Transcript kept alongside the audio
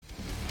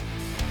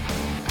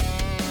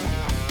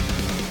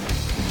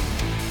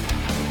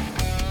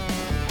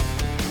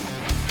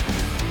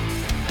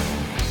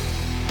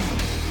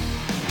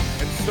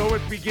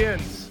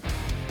begins.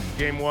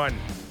 Game 1,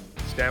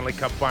 Stanley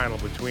Cup final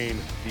between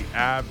the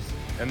Avs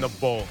and the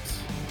Bolts.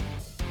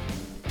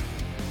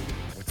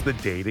 What's the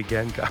date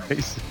again,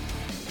 guys?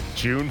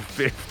 June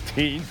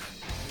 15th.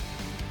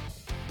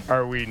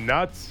 Are we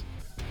nuts?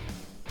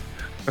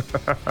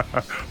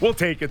 We'll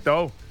take it,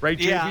 though. Right,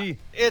 JV?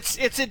 Yeah,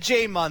 it's a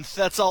J month.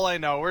 That's all I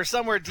know. We're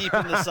somewhere deep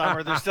in the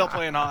summer. They're still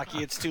playing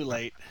hockey. It's too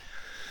late.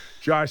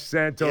 Josh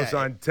Santos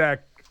on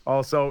tech.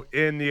 Also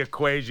in the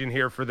equation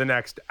here for the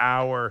next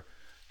hour,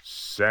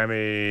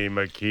 Sammy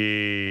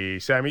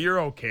McKee. Sammy, you're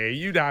okay.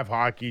 You'd have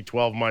hockey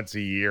 12 months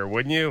a year,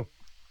 wouldn't you?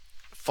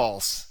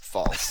 False.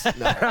 No.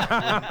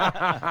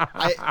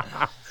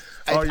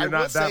 You're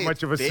not that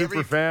much of a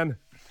super fan?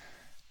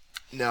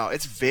 No,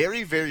 it's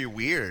very, very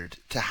weird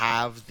to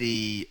have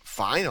the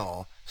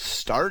final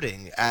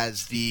starting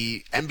as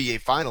the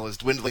NBA final is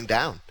dwindling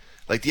down.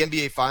 Like the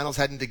NBA finals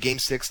heading to Game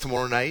 6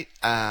 tomorrow night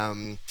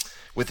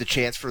with the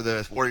chance for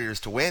the Warriors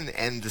to win,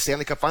 and the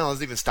Stanley Cup final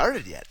hasn't even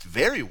started yet. It's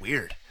very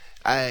weird.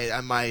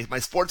 My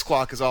sports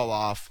clock is all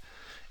off.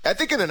 I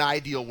think in an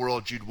ideal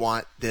world, you'd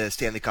want the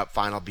Stanley Cup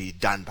final be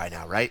done by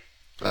now, right?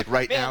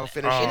 Like now,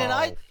 finish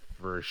it.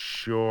 For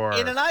sure.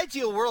 In an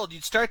ideal world,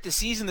 you'd start the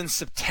season in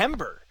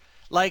September.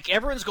 Like,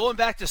 everyone's going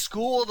back to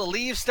school, the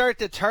leaves start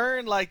to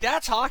turn. Like,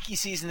 that's hockey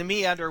season to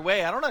me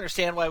underway. I don't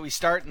understand why we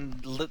start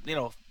in,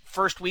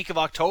 first week of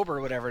October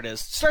or whatever it is.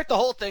 Start the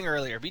whole thing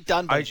earlier. Be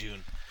done by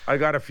June. I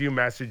got a few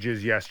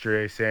messages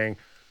yesterday saying,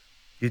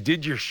 you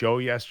did your show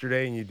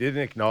yesterday and you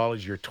didn't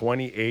acknowledge your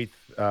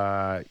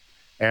 28th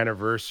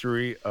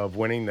anniversary of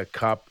winning the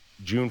Cup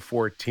June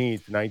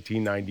 14th,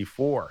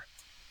 1994.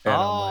 And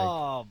I'm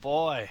like,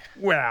 boy.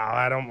 Well,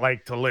 I don't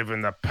like to live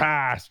in the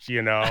past,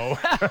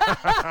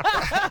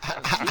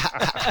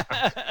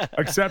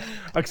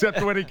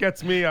 except when it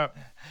gets me a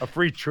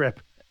free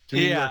trip to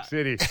New York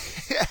City.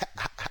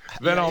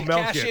 Then I'll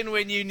milk cash it. In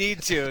when you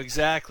need to,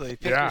 exactly.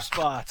 Pick your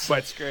spots.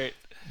 That's great.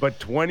 But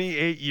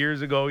 28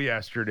 years ago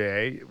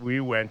yesterday, we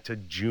went to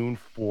June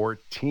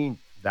 14th.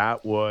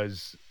 That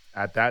was,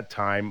 at that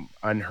time,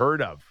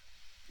 unheard of.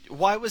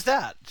 Why was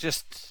that?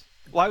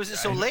 Why was it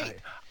so late?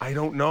 I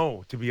don't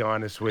know, to be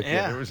honest with you.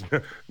 There was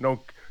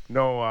no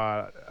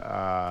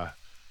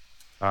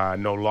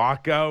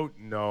lockout,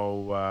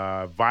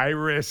 no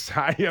virus.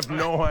 I have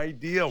no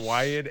idea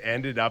why it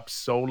ended up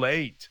so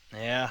late.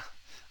 Yeah.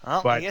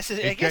 Well, I guess it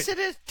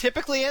is.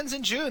 Typically ends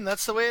in June.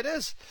 That's the way it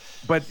is.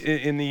 But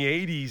in the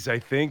 80s, I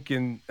think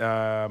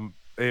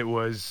it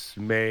was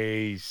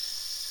May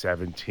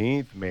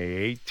 17th,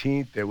 May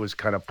 18th. It was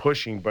kind of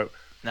pushing, but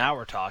now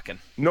we're talking.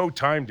 No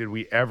time did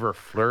we ever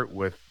flirt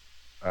with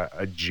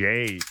a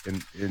J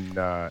in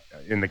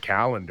the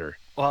calendar.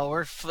 Well,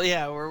 we're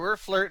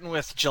flirting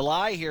with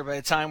July here by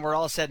the time we're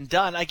all said and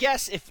done. I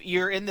guess if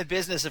you're in the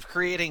business of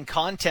creating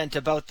content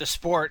about the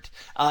sport,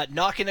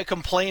 not going to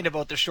complain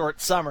about the short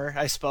summer,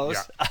 I suppose.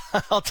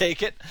 Yeah. I'll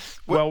take it.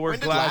 Well, when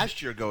did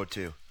last year go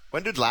to?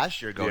 When did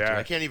last year go to?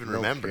 I can't even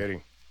remember.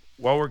 Kidding.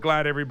 Well, we're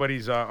glad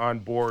everybody's on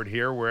board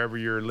here, wherever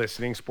you're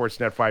listening,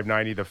 Sportsnet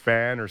 590 The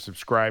Fan, or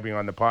subscribing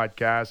on the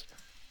podcast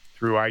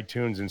through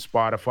iTunes and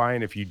Spotify.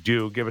 And if you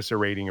do, give us a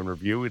rating and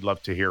review. We'd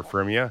love to hear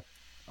from you.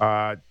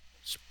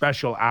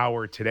 Special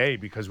hour today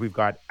because we've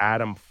got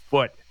Adam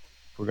Foote.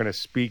 We're going to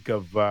speak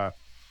of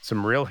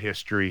some real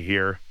history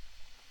here.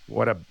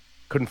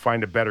 Couldn't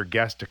find a better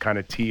guest to kind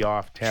of tee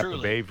off Tampa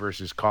Bay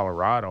versus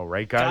Colorado,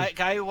 right, guys?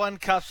 Guy who won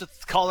Cups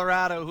with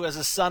Colorado, who has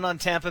a son on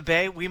Tampa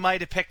Bay. We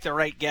might have picked the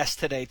right guest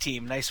today,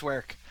 team. Nice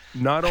work.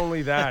 Not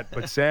only that,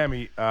 but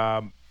Sammy,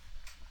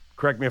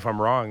 correct me if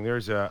I'm wrong,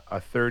 there's a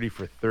 30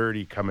 for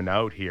 30 coming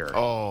out here.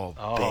 Oh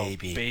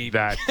baby.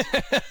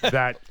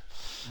 That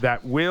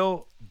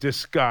will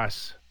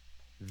discuss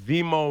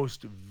the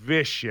most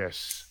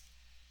vicious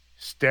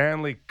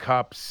Stanley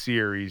Cup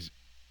series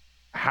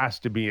has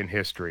to be in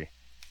history.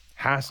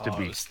 Has to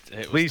be.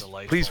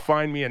 Please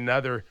find me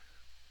another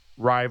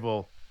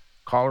rival,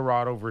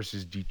 Colorado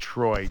versus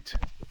Detroit,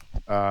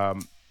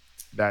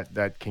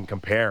 that can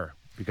compare,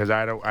 because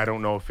I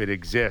don't know if it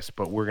exists,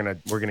 but we're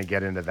gonna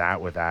get into that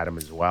with Adam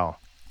as well.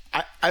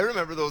 I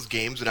remember those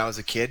games when I was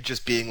a kid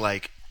just being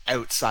like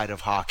outside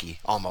of hockey,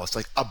 almost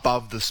like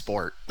above the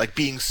sport, like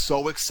being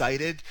so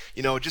excited,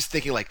 just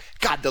thinking like,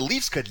 God, the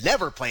Leafs could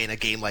never play in a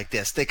game like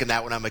this. Thinking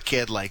that when I'm a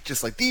kid, like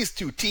just like these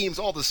two teams,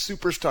 all the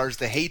superstars,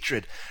 the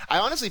hatred. I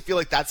honestly feel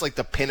like that's like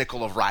the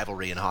pinnacle of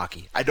rivalry in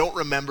hockey. I don't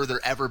remember there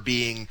ever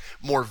being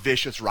more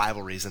vicious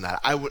rivalries than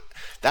that.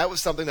 That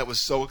was something that was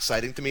so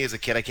exciting to me as a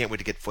kid. I can't wait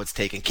to get Foote's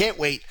taken. Can't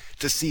wait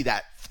to see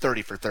that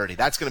 30 for 30.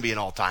 That's going to be an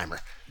all-timer.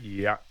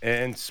 Yeah,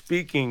 and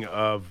speaking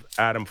of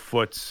Adam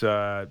Foote's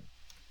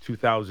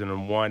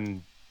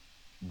 2001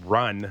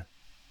 run,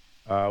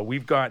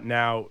 we've got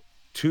now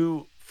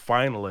two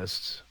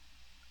finalists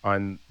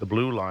on the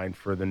blue line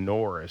for the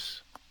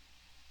Norris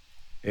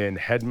in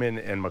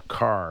Hedman and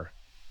Makar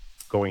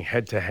going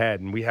head to head,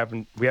 and we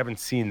haven't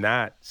seen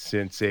that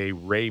since a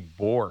Ray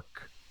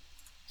Bourque,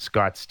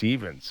 Scott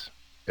Stevens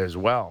as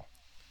well.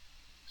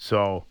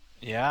 So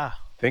yeah,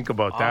 think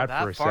about that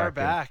for a second. That far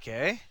back,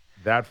 eh?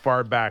 That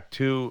far back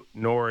too.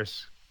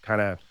 Norris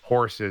kind of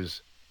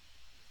horses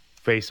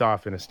face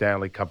off in a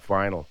Stanley Cup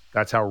final.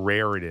 That's how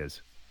rare it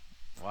is.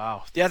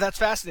 Wow. Yeah, that's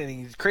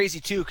fascinating. It's crazy,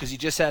 too, because you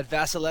just had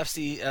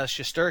Vasilevsky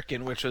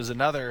Shesterkin, which was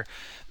another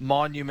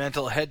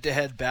monumental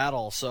head-to-head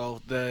battle.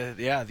 So,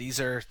 these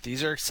are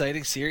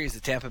exciting series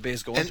that Tampa Bay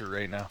is going through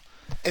right now.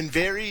 And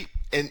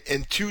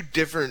two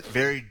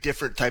very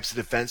different types of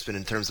defensemen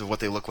in terms of what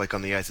they look like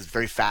on the ice. It's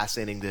very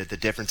fascinating, the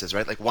differences,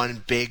 right? Like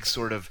one big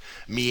sort of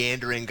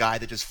meandering guy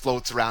that just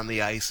floats around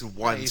the ice, and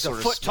one he's sort a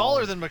of foot smaller.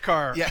 taller than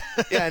Makar. Yeah,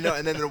 I know.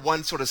 And then the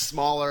one sort of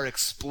smaller,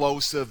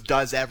 explosive,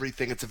 does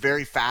everything. It's a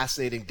very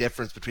fascinating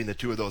difference between the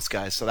two of those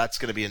guys. So that's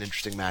going to be an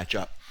interesting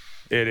matchup.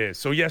 It is.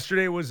 So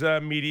yesterday was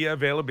media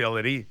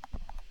availability.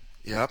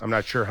 Yep. I'm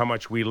not sure how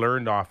much we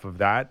learned off of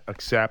that,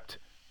 except,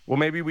 well,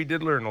 maybe we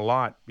did learn a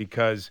lot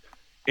because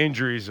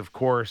injuries, of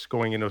course,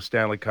 going into a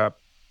Stanley Cup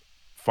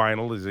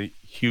final is a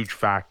huge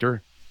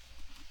factor.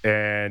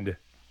 And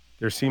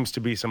there seems to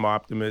be some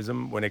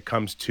optimism when it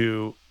comes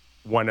to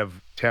one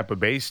of Tampa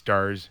Bay's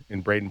stars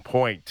in Braden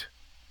Point.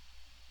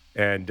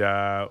 And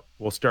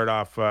we'll start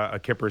off a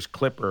Kipper's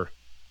Clipper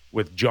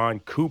with John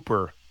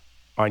Cooper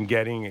on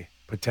getting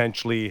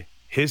potentially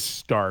his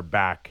star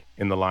back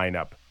in the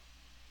lineup.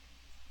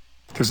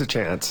 There's a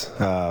chance.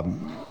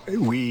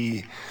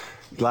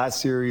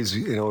 Last series,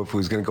 if it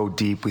was going to go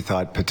deep, we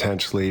thought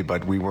potentially,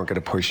 but we weren't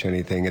going to push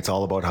anything. It's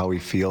all about how he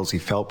feels. He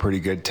felt pretty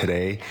good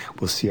today.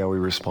 We'll see how he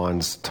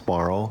responds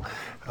tomorrow.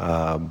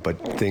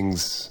 But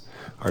things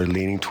are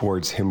leaning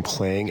towards him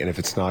playing, and if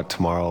it's not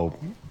tomorrow,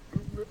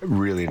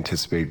 really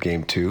anticipate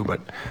game 2, but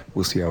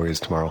we'll see how he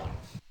is tomorrow.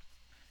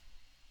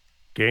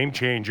 Game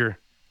changer.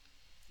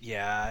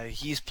 Yeah,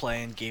 he's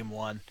playing game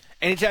 1.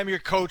 Anytime your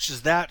coach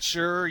is that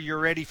sure you're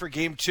ready for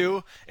game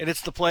 2 and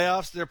it's the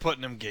playoffs, they're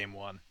putting him game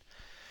 1.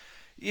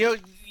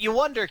 You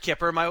wonder,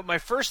 Kipper, my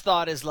first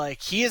thought is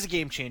like, he is a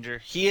game changer.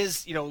 He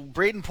is,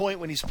 Braden Point,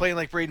 when he's playing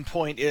like Braden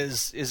Point,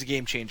 is a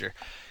game changer.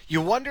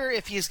 You wonder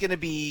if he's going to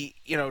be,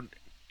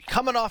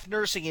 coming off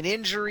nursing an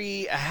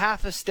injury, a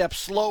half a step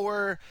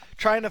slower,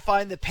 trying to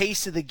find the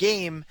pace of the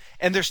game,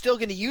 and they're still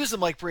going to use him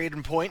like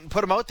Braden Point and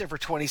put him out there for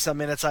 20-some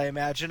minutes, I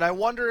imagine. I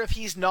wonder if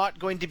he's not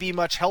going to be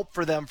much help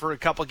for them for a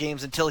couple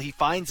games until he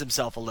finds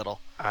himself a little.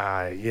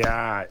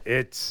 Yeah,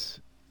 it's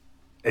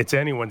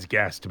anyone's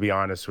guess, to be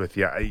honest with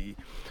you.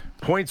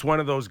 Point's one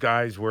of those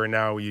guys where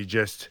now you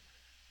just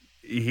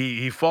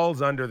he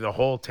falls under the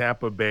whole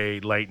Tampa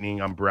Bay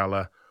Lightning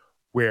umbrella,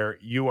 where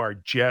you are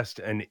just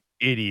an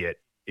idiot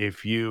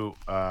if you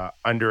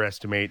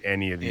underestimate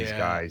any of these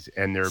guys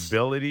and their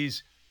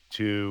abilities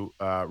to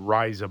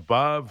rise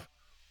above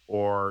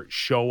or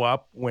show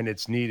up when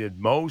it's needed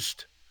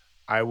most.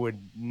 I would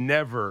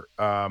never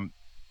brush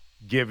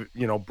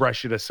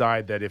it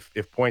aside that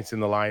if Point's in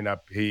the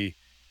lineup, he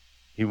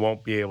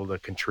won't be able to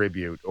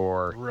contribute,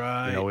 or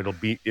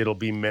it'll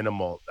be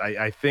minimal.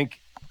 I think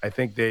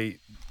they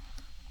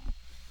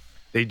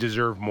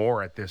deserve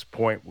more at this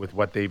point with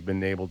what they've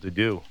been able to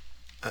do.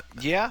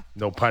 Yeah.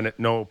 No pun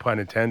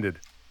intended.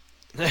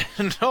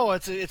 No,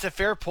 it's a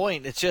fair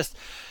point. It's just,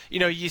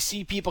 you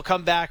see people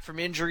come back from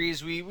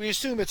injuries. We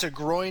assume it's a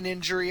groin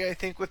injury, I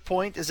think, with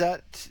Point. Has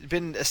that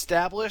been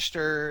established,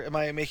 or am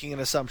I making an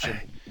assumption?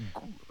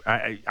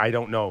 I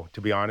don't know,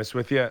 to be honest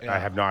with you. Yeah. I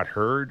have not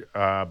heard,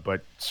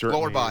 but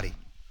certainly lower body.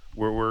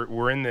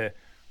 We're in the.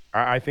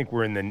 I think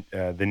we're in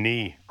the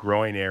knee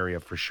groin area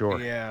for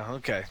sure. Yeah.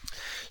 Okay.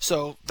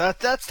 So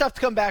that's tough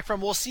to come back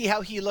from. We'll see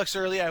how he looks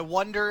early. I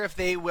wonder if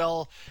they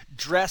will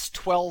dress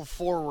 12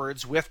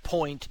 forwards with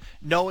Point,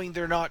 knowing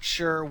they're not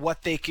sure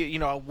what they could,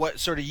 what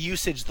sort of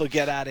usage they'll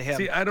get out of him.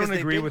 See, I don't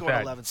agree with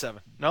that. 11-7.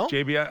 No,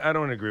 JB, I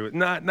don't agree with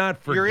not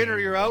for. You're in or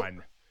you're out.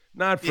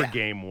 Not for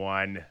game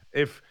 1.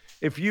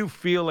 If you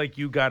feel like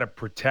you got to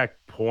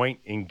protect Point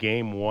in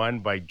game 1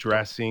 by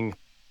dressing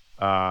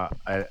an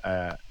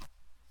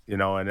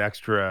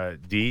extra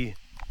D,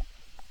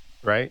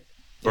 right?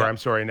 Yeah. Or I'm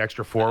sorry, an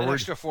extra forward. An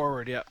extra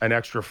forward, yeah. An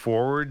extra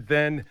forward,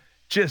 then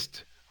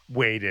just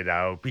wait it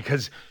out.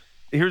 Because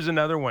here's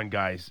another one,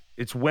 guys.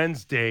 It's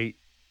Wednesday,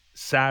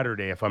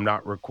 Saturday, if I'm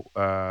not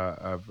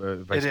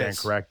if I stand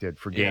corrected,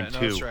 for game 2.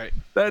 That's right.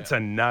 That's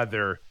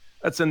another.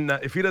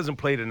 If he doesn't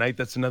play tonight,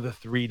 that's another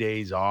 3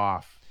 days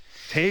off.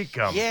 Take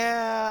him.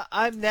 Yeah,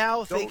 I'm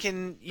now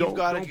thinking you've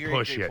got a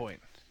great point.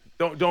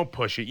 Don't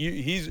push it.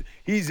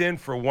 He's in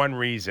for one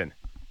reason,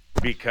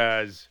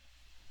 because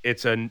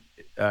it's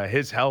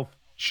his health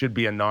should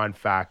be a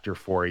non-factor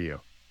for you,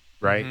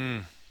 right?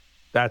 Mm-hmm.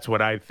 That's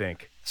what I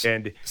think.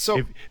 And so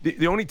if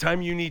the only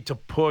time you need to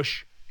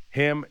push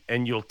him,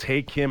 and you'll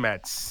take him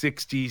at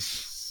 60,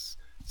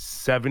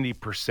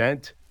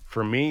 70%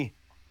 for me,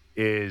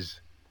 is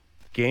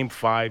game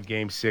 5,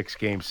 game 6,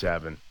 game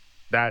 7.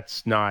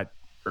 That's not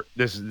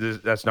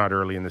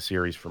early in the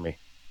series for me.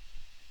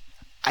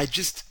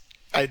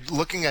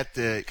 Looking at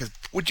because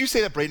would you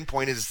say that Braden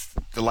Point is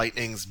the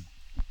Lightning's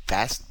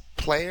best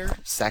player,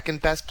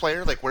 second best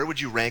player? Like, where would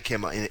you rank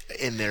him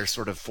in their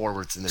sort of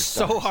forwards and their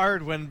so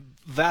hard when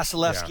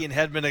Vasilevsky and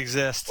Hedman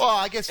exist? Well,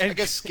 I guess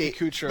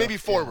maybe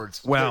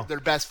forwards. Well, their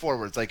best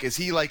forwards. Like, is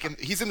he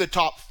he's in the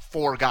top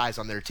 4 guys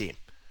on their team?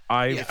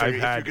 I've if you're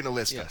had going to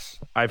list Yes.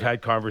 I've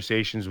had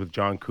conversations with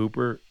John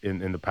Cooper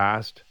in the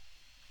past.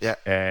 Yeah.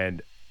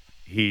 And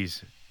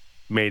he's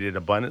made it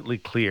abundantly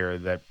clear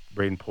that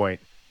Brayden Point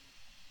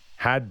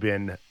had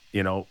been,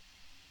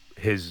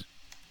 his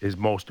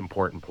most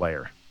important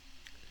player.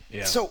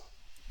 Yeah. So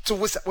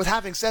with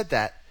having said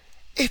that,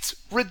 it's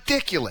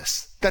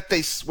ridiculous that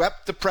they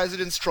swept the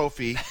President's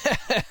Trophy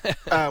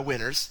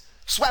winners,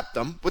 swept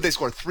them, but they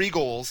scored 3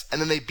 goals, and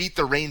then they beat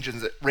the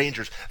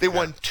Rangers. They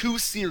won 2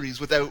 series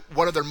without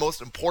one of their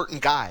most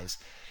important guys.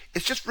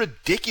 It's just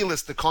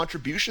ridiculous the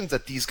contributions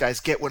that these guys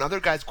get when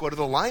other guys go out of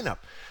the lineup.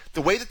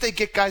 The way that they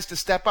get guys to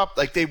step up,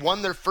 like they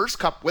won their first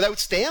cup without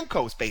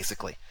Stamkos,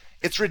 basically.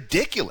 It's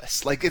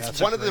ridiculous. Like it's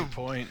That's one a of the great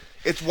point.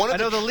 It's one of I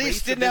know the traits Leafs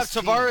of didn't have this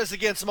team. Tavares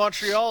against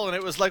Montreal, and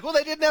it was like, well,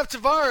 they didn't have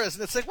Tavares,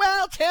 and it's like,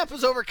 well,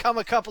 Tampa's overcome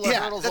a couple of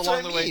hurdles that's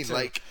along what the I way mean. too.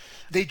 Like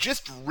they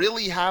just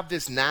really have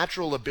this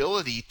natural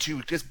ability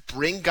to just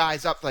bring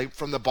guys up like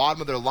from the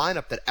bottom of their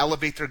lineup that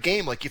elevate their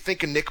game. Like you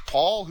think of Nick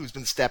Paul, who's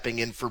been stepping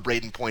in for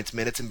Brayden Point's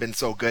minutes and been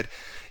so good.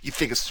 You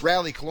think of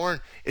Srali Killorn.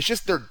 It's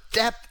just their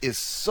depth is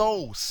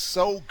so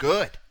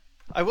good.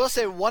 I will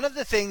say one of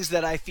the things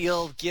that I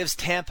feel gives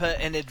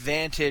Tampa an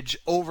advantage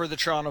over the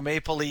Toronto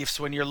Maple Leafs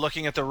when you're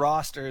looking at the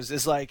rosters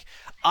is like,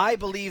 I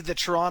believe that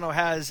Toronto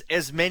has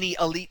as many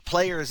elite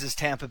players as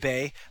Tampa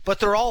Bay,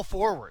 but they're all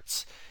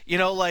forwards.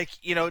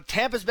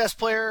 Tampa's best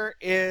player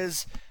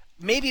is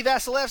maybe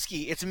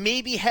Vasilevsky. It's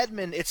maybe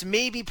Hedman. It's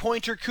maybe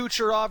Pointer,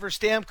 Kucherov, or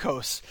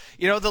Stamkos.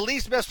 The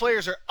Leafs' best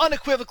players are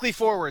unequivocally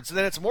forwards. And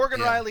then it's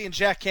Morgan Riley and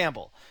Jack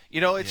Campbell.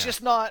 It's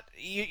just not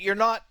you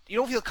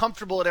don't feel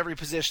comfortable at every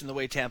position the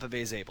way Tampa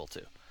Bay is able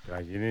to.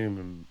 God, you didn't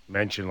even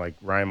mention like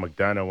Ryan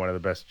McDonough, one of the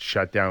best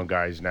shutdown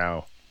guys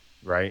now,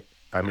 right?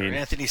 I mean,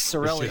 Anthony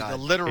Cirelli, the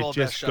literal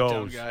best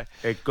shutdown guy.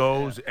 It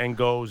goes and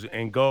goes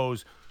and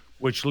goes,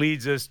 which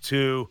leads us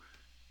to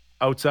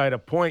outside a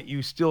point.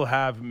 You still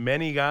have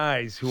many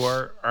guys who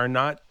are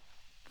not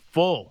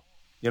full.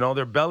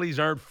 Their bellies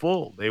aren't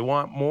full. They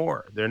want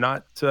more. They're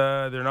not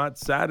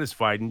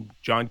satisfied. And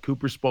John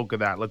Cooper spoke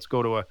of that. Let's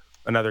go to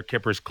another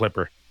Kippers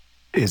Clipper.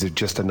 Is it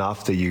just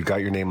enough that you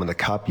got your name on the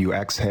cup, you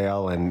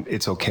exhale, and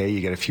it's okay?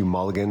 You get a few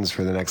mulligans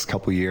for the next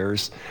couple of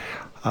years.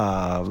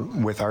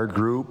 With our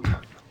group,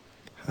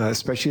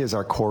 especially as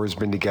our core has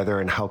been together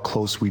and how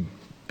close we'd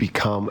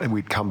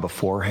come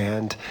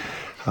beforehand,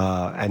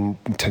 and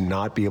to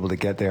not be able to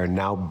get there and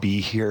now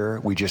be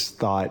here, we just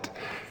thought,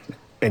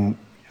 and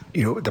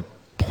the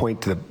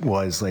point that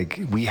was like,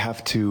 we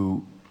have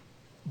to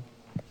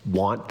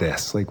want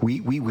this. Like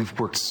we've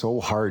worked so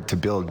hard to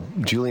build.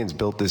 Julian's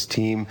built this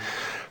team.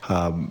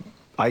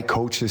 I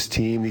coach this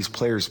team. These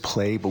players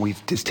play, but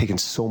we've just taken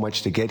so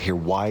much to get here.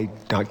 Why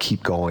not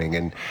keep going?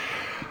 And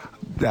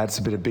that's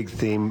been a big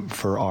theme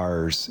for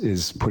ours,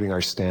 is putting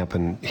our stamp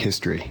in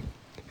history.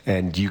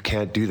 And you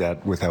can't do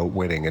that without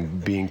winning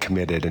and being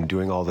committed and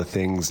doing all the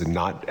things and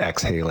not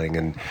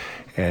exhaling.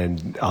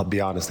 And I'll be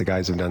honest, the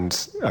guys have done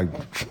a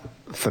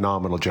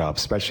phenomenal job,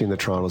 especially in the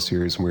Toronto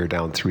series when we were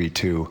down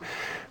 3-2.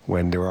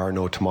 When there are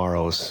no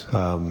tomorrows,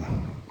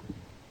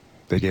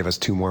 they gave us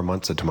 2 more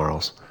months of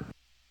tomorrows.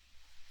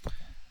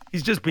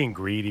 He's just being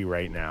greedy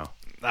right now.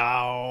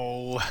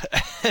 Oh.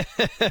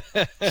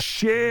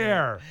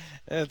 Share.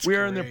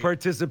 We're in the great.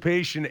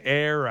 participation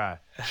era.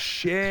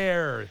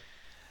 Share.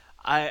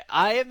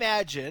 I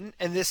imagine,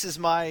 and this is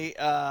my,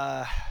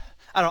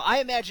 I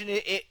imagine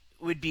it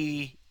would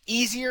be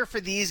easier for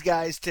these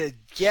guys to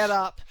get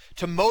up,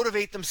 to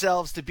motivate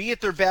themselves, to be at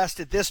their best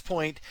at this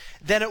point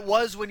than it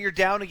was when you're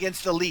down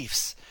against the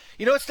Leafs.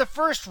 It's the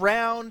first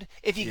round.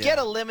 If you get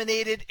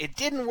eliminated, it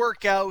didn't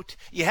work out.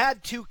 You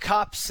had 2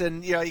 cups,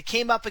 and you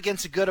came up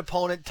against a good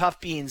opponent,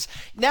 tough beans.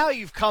 Now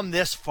you've come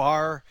this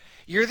far.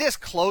 You're this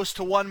close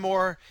to one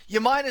more. You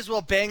might as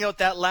well bang out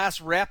that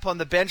last rep on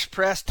the bench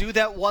press, do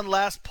that one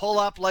last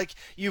pull-up. Like,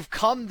 you've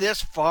come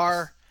this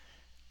far.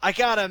 I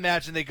got to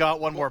imagine they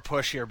got one more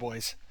push here,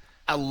 boys.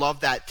 I love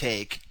that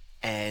take,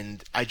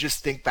 and I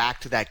just think back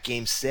to that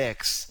Game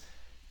 6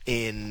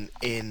 in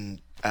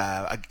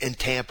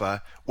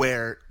Tampa,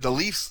 where the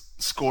Leafs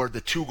scored the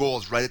 2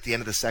 goals right at the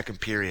end of the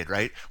second period,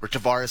 right? Where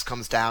Tavares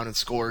comes down and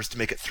scores to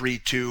make it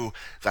 3-2.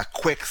 That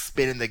quick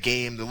spin in the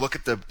game. You look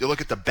at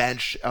the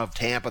bench of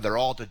Tampa, they're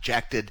all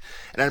dejected.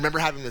 And I remember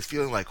having this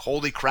feeling like,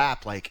 holy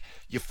crap, like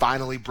you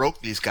finally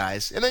broke these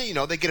guys. And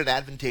then, they get an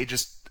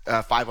advantageous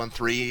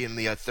 5-on-3 in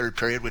the third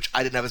period, which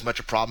I didn't have as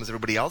much a problem as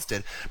everybody else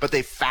did. But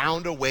they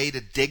found a way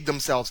to dig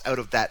themselves out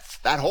of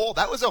that hole.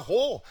 That was a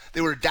hole.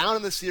 They were down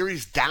in the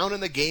series, down in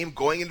the game,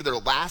 going into their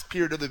last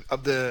period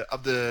of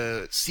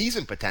the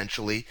season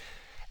potentially,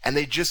 and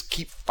they just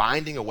keep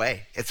finding a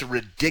way. It's a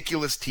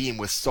ridiculous team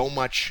with so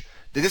much.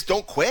 They just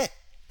don't quit.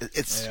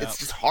 It's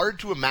just hard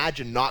to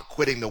imagine not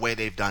quitting the way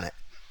they've done it.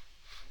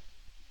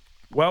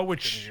 Well,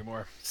 which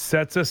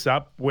sets us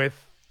up with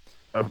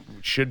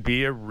should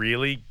be a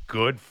really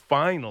good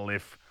final.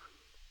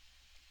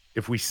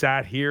 If we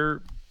sat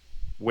here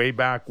way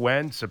back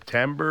when,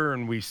 September,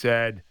 and we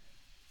said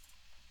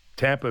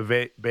Tampa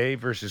Bay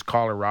versus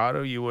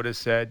Colorado, you would have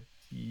said,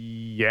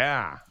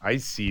 yeah, I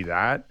see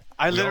that.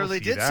 I We all literally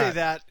see did say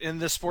that in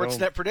the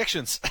Sportsnet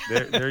predictions.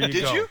 There you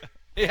Did go. you?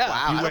 Yeah.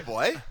 Wow,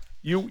 boy.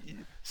 You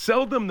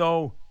seldom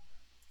though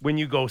when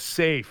you go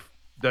safe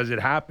does it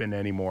happen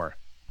anymore,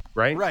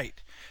 right? Right.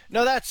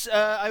 No, that's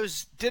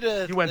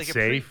You went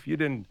safe. You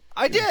didn't.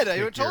 I did. I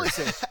stick went totally your-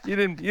 safe. You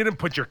didn't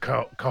put your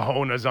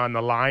cojones on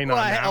the line Well,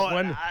 on that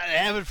one.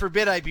 heaven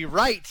forbid I be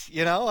right.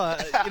 I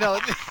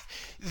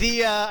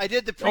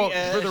did the pre.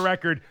 For the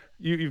record,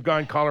 you've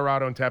gone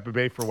Colorado and Tampa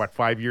Bay for what,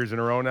 5 years in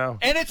a row now?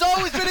 And it's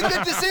always been a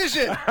good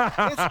decision.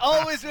 It's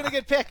always been a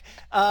good pick.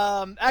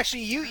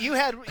 Actually, you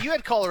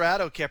had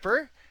Colorado,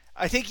 Kipper.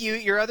 I think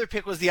your other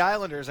pick was the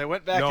Islanders. I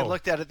went back and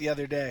looked at it the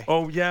other day.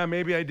 Oh yeah,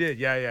 maybe I did.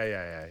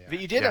 Yeah. But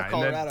you did have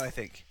Colorado, I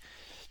think.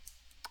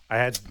 I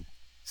had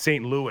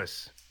St.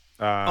 Louis.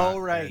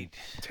 Right.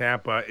 and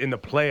Tampa in the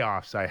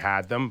playoffs. I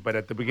had them, but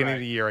at the beginning of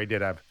the year, I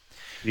did have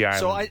the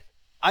Islanders. So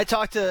I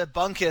talked to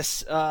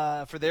Bunkus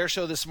for their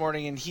show this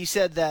morning, and he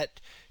said that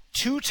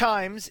 2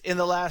 times in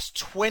the last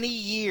 20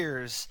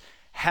 years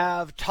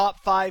have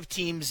top 5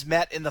 teams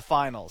met in the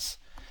finals.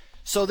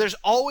 So there's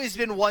always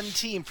been one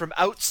team from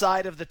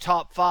outside of the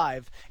top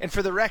 5. And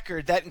for the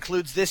record, that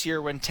includes this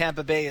year when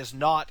Tampa Bay is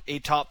not a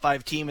top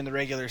 5 team in the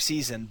regular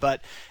season.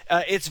 But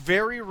it's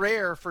very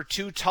rare for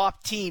 2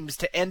 top teams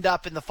to end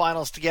up in the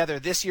finals together.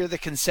 This year, the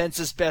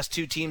consensus best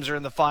 2 teams are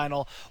in the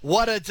final.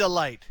 What a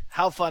delight.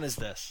 How fun is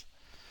this?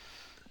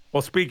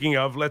 Well, speaking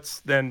of, let's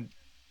then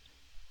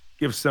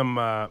give some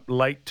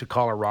light to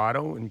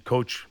Colorado and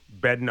Coach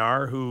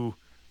Bednar, who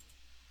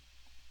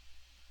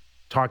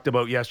talked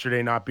about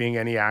yesterday not being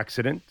any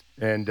accident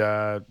and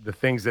the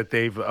things that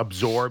they've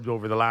absorbed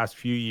over the last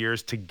few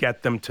years to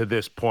get them to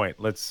this point.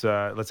 Let's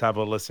have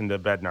a listen to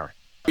Bednar.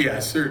 Yeah,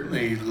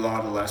 certainly a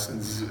lot of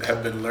lessons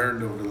have been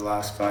learned over the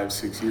last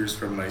 5-6 years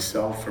from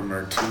myself, from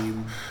our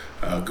team,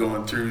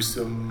 going through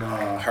some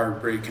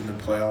heartbreak in the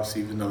playoffs.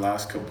 Even the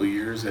last couple of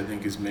years, I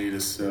think, has made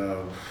us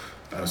a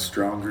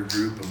stronger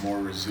group, a more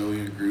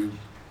resilient group,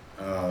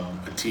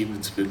 a team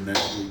that's been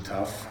mentally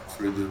tough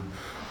for the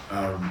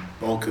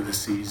bulk of the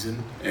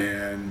season.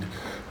 And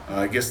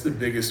I guess the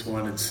biggest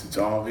one, it's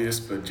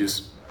obvious, but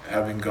just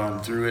having gone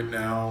through it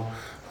now,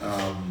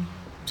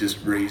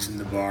 just raising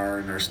the bar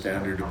and our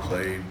standard of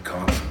play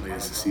constantly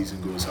as the season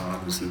goes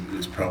on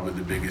was probably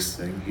the biggest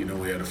thing.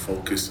 We had to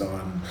focus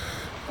on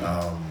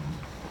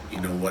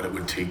what it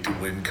would take to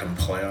win come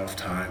playoff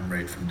time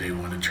right from day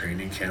one of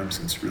training camps.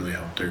 It's really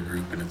helped our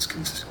group and its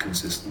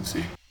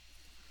consistency.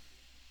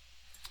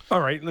 All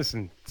right,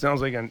 listen,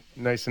 sounds like a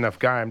nice enough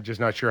guy. I'm just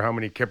not sure how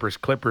many Kippers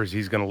Clippers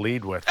he's going to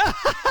lead with.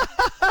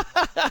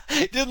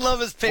 Didn't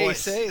love his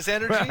pace, his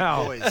energy.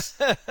 Wow. Boys,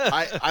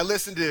 I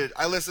listened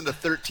to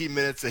 13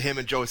 minutes of him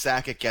and Joe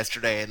Sakic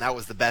yesterday, and that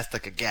was the best I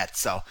could get.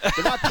 So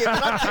they're not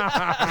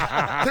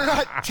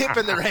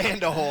tipping their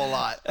hand a whole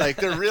lot. Like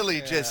they're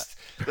really just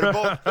they're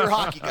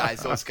hockey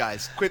guys. Those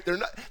guys quit. They're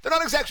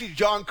not exactly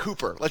John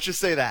Cooper. Let's just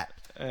say that.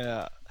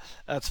 Yeah,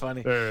 that's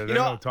funny. They're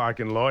no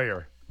talking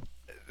lawyer.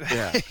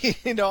 Yeah.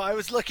 I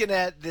was looking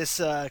at this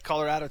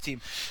Colorado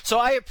team. So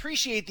I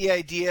appreciate the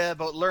idea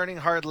about learning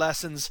hard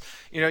lessons.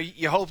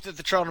 You hope that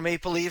the Toronto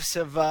Maple Leafs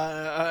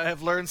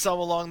have learned some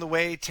along the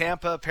way.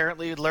 Tampa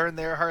apparently learned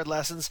their hard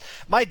lessons.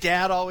 My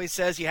dad always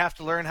says you have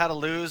to learn how to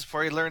lose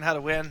before you learn how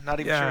to win.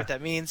 Not even sure what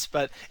that means,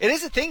 but it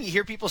is a thing you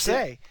hear people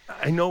say.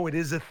 I know it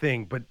is a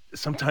thing, but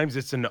sometimes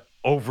it's an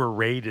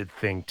overrated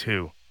thing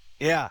too.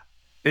 Yeah.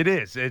 It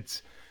is.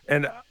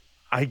 And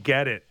I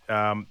get it.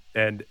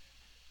 And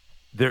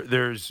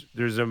there's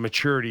a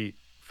maturity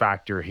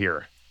factor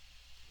here.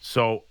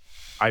 So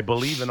I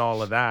believe in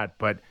all of that.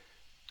 But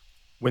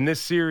when this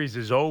series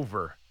is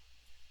over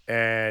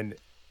and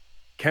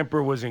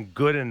Kemper wasn't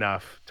good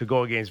enough to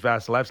go against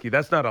Vasilevsky,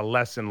 that's not a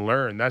lesson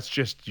learned. That's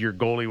just your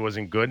goalie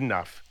wasn't good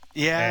enough.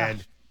 Yeah.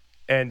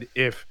 And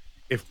if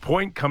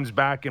Point comes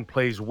back and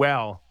plays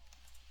well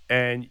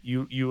and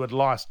you had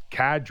lost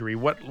Kadri,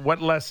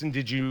 what lesson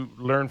did you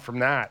learn from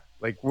that?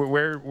 Like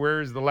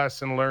where is the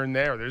lesson learned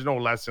there? There's no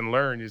lesson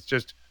learned. It's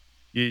just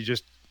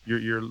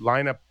your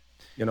lineup,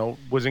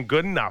 wasn't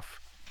good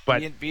enough.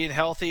 But being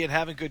healthy and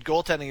having good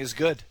goaltending is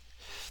good,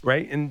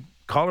 right? In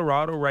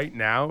Colorado right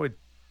now,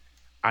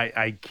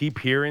 I keep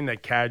hearing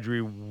that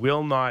Kadri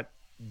will not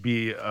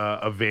be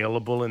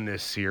available in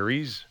this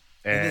series.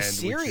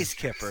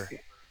 Kipper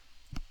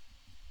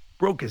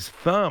broke his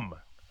thumb.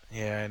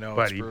 Yeah, I know.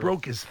 But he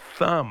broke his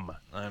thumb.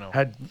 I know.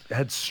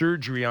 Had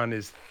surgery on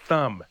his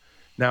thumb.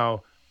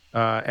 Now.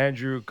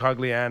 Andrew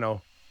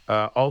Cogliano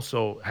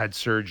also had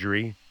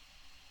surgery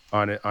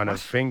on a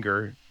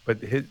finger, but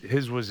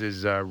his was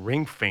his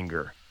ring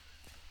finger.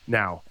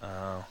 Now,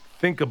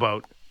 think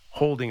about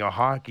holding a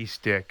hockey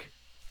stick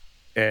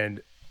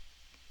and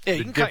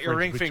you can cut your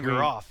ring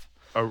finger off.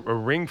 A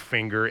ring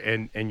finger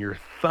and your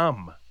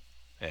thumb.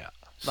 Yeah.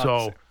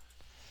 So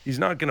he's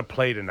not going to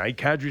play tonight.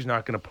 Kadri's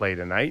not going to play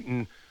tonight,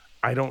 and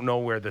I don't know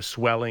where the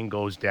swelling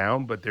goes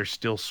down, but there's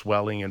still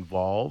swelling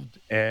involved,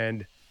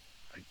 and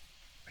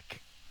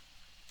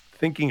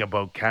thinking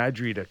about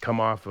Kadri to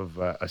come off of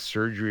a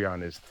surgery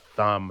on his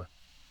thumb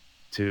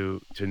to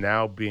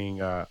now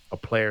being a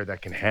player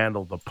that can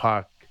handle the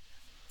puck,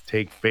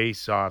 take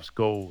face-offs,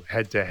 go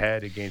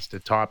head-to-head against a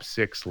top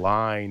 6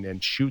 line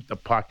and shoot the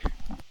puck.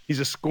 He's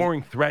a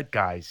scoring threat,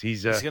 guys.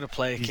 He's going to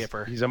play,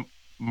 Kipper. He's a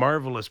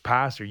marvelous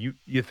passer.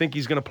 You think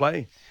he's going to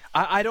play?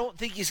 I don't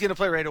think he's going to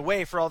play right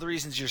away for all the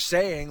reasons you're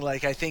saying.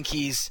 Like, I think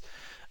he's,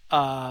 it's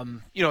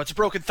a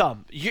broken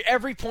thumb.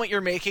 Every point you're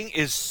making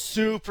is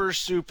super,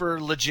 super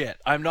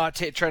legit. I'm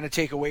not trying to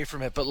take away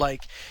from it. But,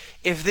 like,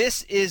 if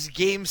this is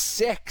Game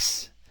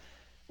 6,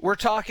 we're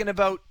talking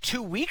about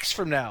 2 weeks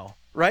from now,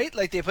 right?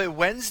 Like, they play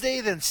Wednesday,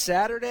 then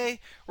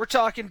Saturday. We're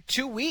talking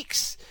 2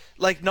 weeks.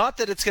 Like, not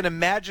that it's going to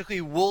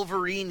magically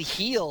Wolverine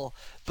heal,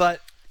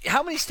 but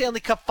how many Stanley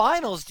Cup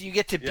finals do you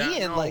get to be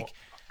in? No, like,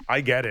 I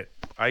get it.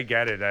 I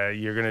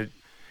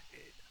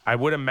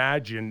would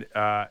imagine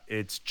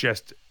it's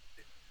just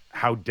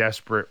how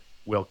desperate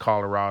will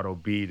Colorado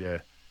be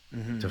to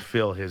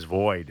fill his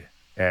void,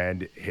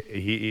 and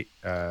he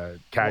Kadri,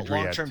 what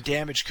long-term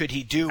damage could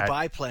he do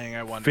by playing?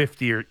 I wonder.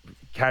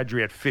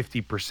 Kadri at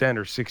 50%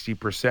 or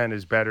 60%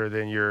 is better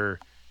than your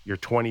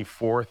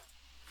 24th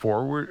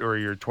forward or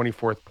your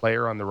 24th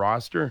player on the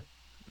roster.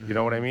 You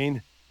know what I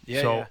mean?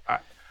 Yeah. So,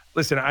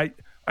 listen, I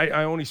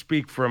only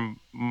speak from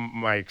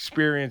my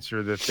experience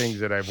or the things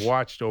that I've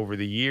watched over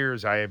the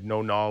years. I have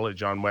no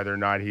knowledge on whether or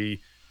not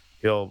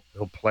he'll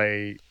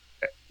play,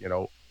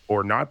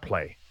 or not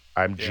play.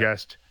 I'm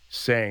just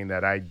saying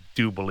that I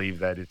do believe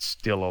that it's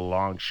still a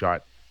long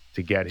shot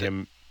to get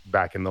him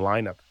back in the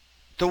lineup.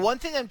 The one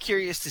thing I'm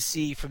curious to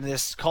see from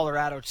this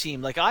Colorado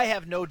team, like, I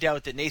have no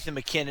doubt that Nathan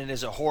MacKinnon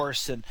is a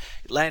horse, and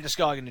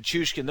Landeskog and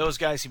Nichushkin, those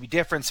guys can be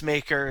difference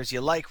makers.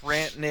 You like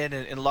Rantanen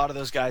and a lot of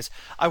those guys.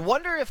 I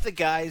wonder if the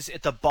guys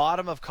at the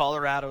bottom of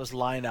Colorado's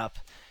lineup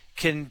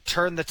can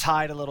turn the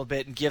tide a little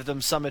bit and give them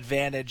some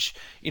advantage.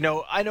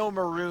 I know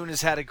Maroon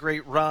has had a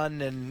great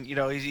run, and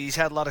he's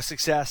had a lot of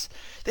success.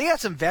 They got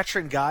some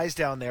veteran guys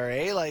down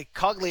there, Like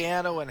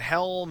Cogliano and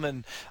Helm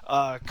and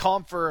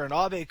Comfer and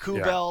Abe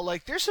Kubel. Yeah.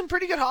 Like, there's some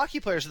pretty good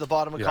hockey players at the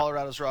bottom of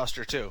Colorado's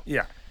roster too.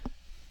 Yeah,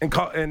 and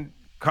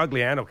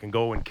Cogliano can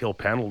go and kill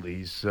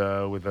penalties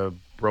with a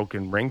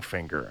broken ring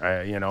finger.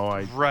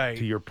 Right.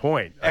 To your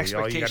point, Expectations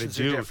all you are gotta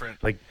do,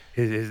 different. like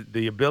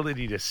the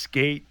ability to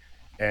skate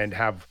and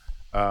have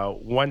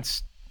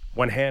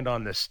one hand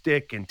on the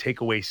stick and take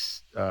away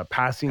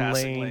passing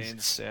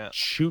lanes,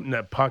 shooting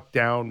that puck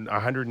down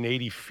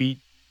 180 feet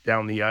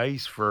down the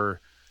ice for,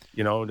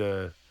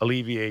 to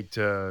alleviate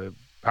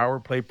power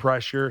play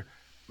pressure.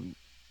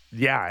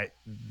 Yeah, it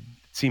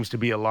seems to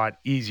be a lot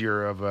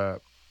easier of a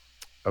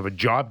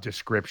job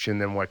description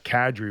than what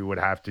Kadri would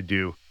have to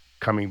do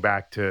coming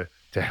back to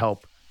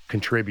help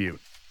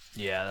contribute.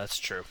 Yeah, that's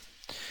true.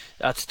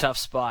 That's a tough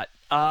spot.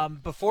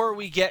 Before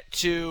we get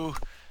to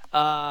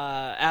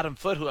Adam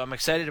Foote, who I'm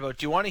excited about,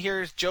 do you want to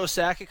hear Joe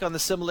Sakic on the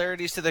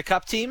similarities to the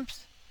Cup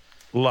teams?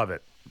 Love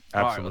it. Absolutely.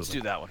 All right, let's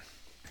do that one.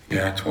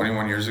 Yeah,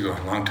 21 years ago,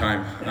 a long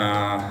time.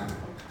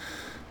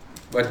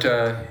 But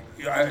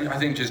I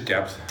think just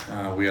depth.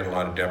 We had a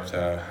lot of depth.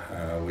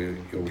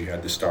 We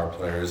had the star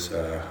players,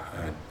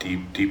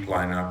 deep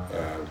lineup,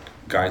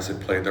 guys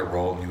that played their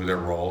role, knew their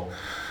role,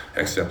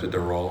 accepted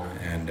their role,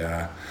 and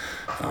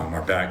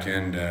our back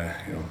end.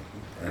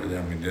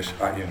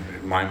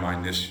 In my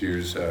mind, this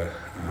year's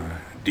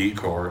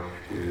D-core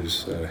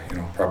is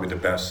probably the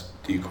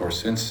best D-core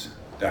since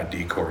that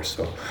D-core.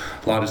 So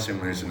a lot of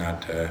similarities in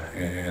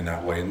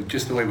that way, and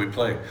just the way we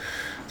play.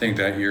 I think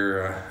that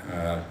year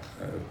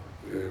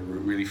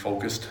really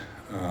focused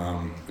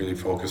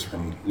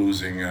from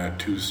losing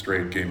 2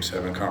 straight Game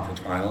 7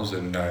 conference finals,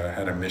 and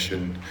had a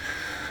mission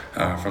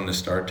from the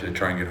start to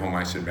try and get home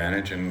ice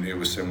advantage, and it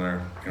was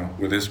similar,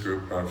 with this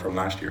group from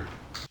last year.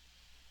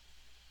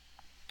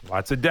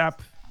 Lots of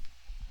depth.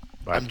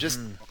 But I'm just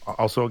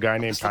also a guy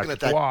named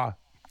Patrick Roy.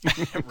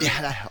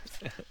 Yeah, that helps.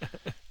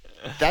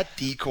 That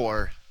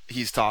D-core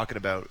he's talking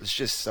about is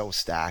just so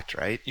stacked,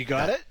 right? You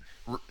got it?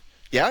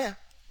 Yeah.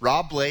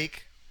 Rob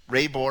Blake,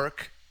 Ray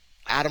Bourque,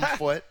 Adam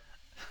Foote,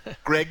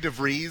 Greg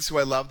DeVries, who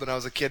I loved when I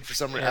was a kid for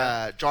some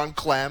reason, John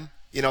Clem.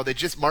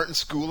 Martin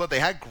Skula. They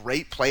had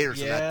great players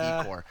in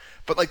that D-core.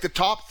 But like the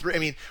top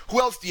 3,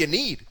 who else do you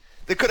need?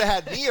 They could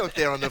have had me out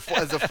there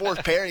as a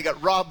fourth pair. You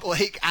got Rob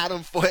Blake,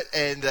 Adam Foote,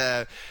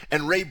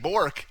 and Ray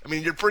Bourque.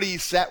 You're pretty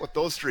set with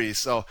those 3.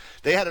 So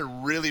they had a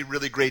really,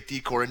 really great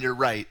D-core. And you're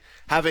right,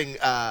 having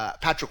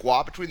Patrick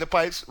Roy between the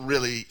pipes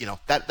really,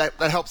 that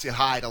helps you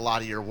hide a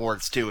lot of your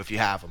warts too if you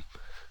have them.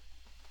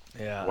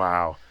 Yeah.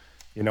 Wow.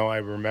 I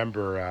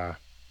remember.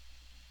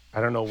 I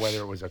don't know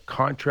whether it was a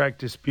contract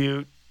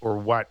dispute or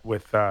what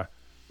with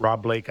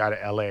Rob Blake out of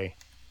L.A.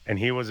 and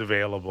he was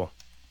available,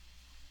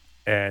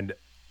 and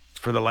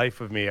for the life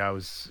of me, I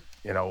was,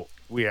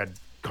 we had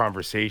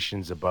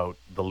conversations about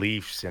the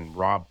Leafs and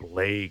Rob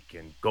Blake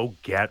and go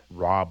get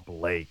Rob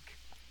Blake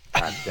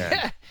back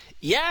then.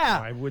 Yeah.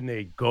 Why wouldn't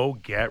they go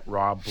get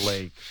Rob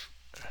Blake?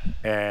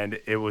 And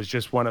it was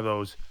just one of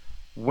those.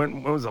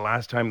 When was the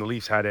last time the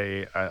Leafs had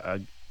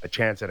a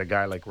chance at a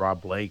guy like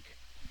Rob Blake?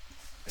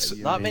 So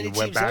not many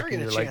teams ever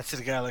get a chance at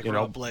a guy like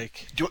Rob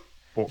Blake. Do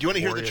you want to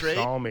hear the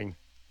trade?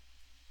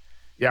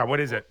 Yeah, what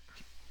is it?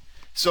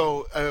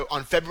 So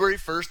on February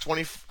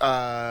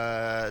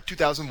 1st,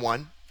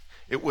 2001,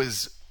 it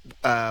was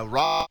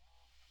Rob.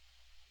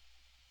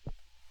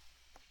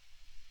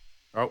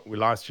 Oh, we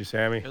lost you,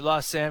 Sammy. We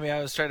lost Sammy.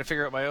 I was trying to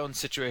figure out my own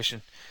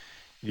situation.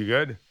 You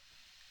good?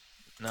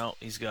 No,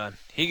 he's gone.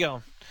 He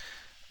gone.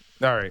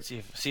 All right.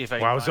 See if I.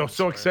 Wow, I was can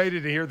so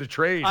excited to hear the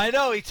trade. I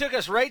know, he took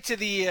us right to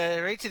the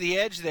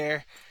edge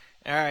there.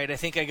 All right, I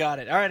think I got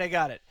it. All right, I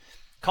got it.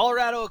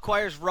 Colorado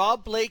acquires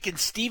Rob Blake and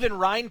Steven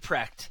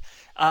Reinprecht.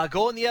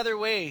 Going the other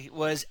way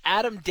was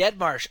Adam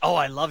Deadmarsh. Oh,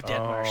 I love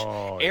Deadmarsh.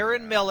 Oh,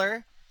 Aaron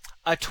Miller,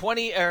 a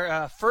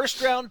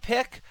first-round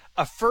pick,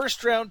 a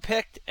first-round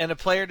pick, and a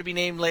player to be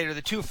named later.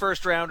 The 2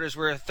 first-rounders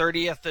were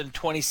 30th and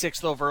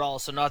 26th overall,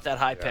 so not that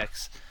high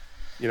picks.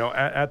 You know,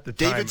 at the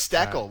time, David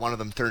Steckel, one of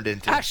them turned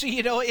into. Actually,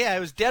 it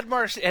was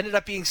Deadmarsh ended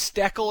up being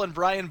Steckel and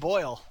Brian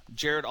Boyle,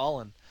 Jared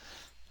Allen.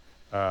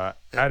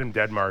 Adam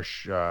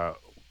Deadmarsh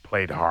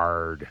played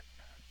hard.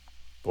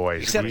 Boy,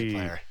 Except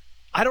player.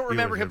 I don't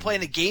remember him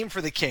playing a game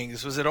for the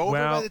Kings. Was it over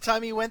by the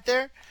time he went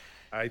there?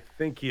 I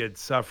think he had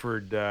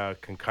suffered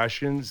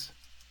concussions,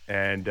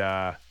 and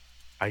I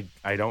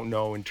don't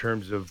know in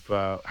terms of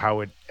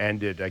how it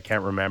ended. I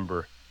can't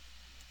remember.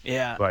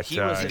 Yeah, but he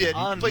was he an did. He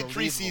unbelievable played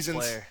 3 seasons.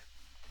 player.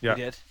 Yeah.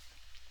 He did.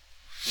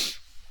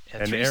 Yeah,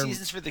 And 3 Aaron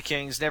seasons for the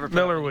Kings. Never. put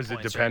Miller up any was a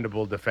points,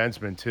 dependable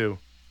defenseman too.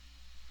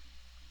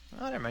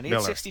 Right? Oh, never mind. He had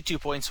Miller. 62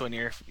 points 1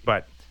 year.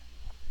 But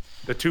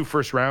the 2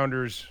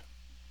 first-rounders,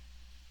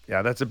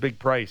 yeah, that's a big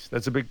price.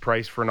 That's a big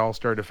price for an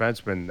all-star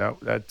defenseman.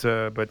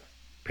 But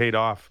paid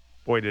off.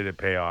 Boy, did it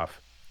pay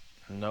off.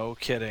 No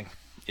kidding.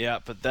 Yeah,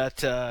 but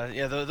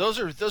those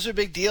are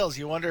big deals.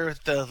 You wonder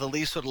if the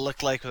Leafs would have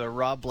looked like with a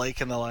Rob Blake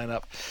in the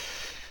lineup.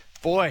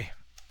 Boy,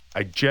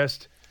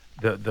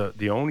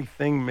 The only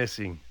thing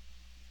missing,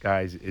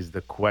 guys, is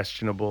the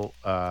questionable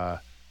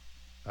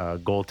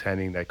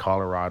goaltending that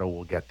Colorado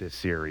will get this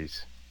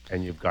series.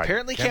 And you've got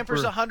apparently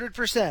Kemper's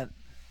 100%.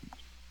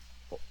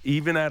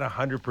 Even at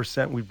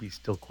 100%, we'd be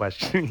still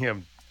questioning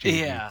him.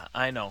 JV, Yeah,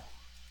 I know.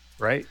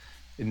 right?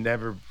 It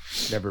never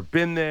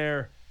been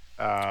there.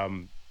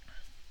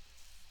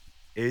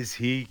 Is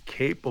he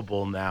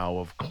capable now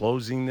of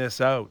closing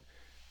this out?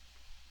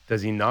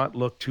 Does he not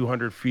look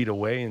 200 feet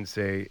away and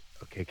say,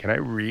 okay, can I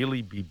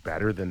really be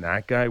better than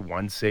that guy?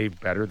 One save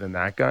better than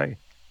that guy?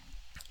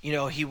 You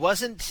know, he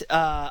wasn't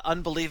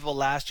unbelievable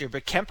last year,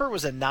 but Kemper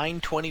was a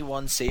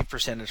 .921 save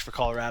percentage for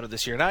Colorado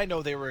this year. And I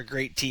know they were a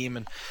great team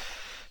and,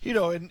 you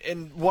know,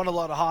 and won a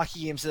lot of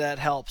hockey games, so that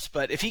helps.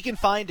 But if he can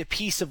find a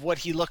piece of what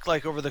he looked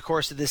like over the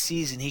course of this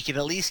season, he can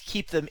at least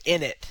keep them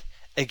in it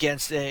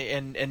against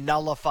and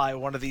nullify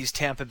one of these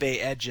Tampa Bay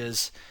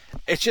edges.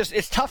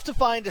 It's tough to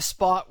find a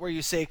spot where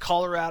you say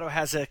Colorado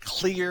has a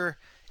clear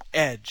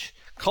edge.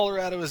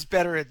 Colorado is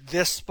better at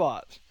this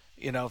spot,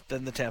 you know,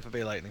 than the Tampa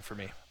Bay Lightning for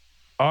me.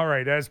 All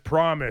right, as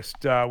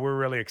promised, we're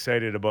really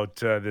excited about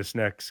this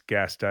next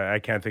guest. I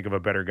can't think of a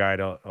better guy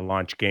to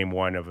launch Game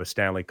 1 of a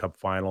Stanley Cup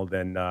final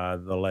than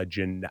the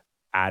legend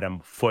Adam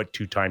Foote,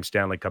 2-time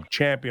Stanley Cup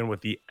champion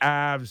with the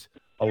Avs,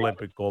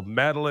 Olympic gold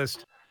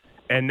medalist,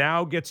 and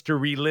now gets to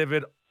relive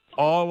it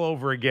all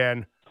over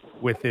again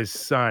with his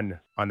son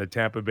on the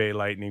Tampa Bay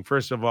Lightning.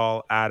 First of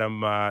all,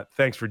 Adam,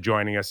 thanks for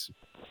joining us.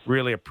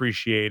 Really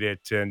appreciate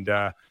it. And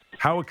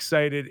how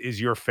excited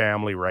is your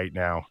family right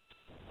now?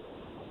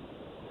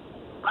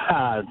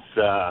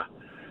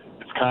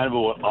 It's kind of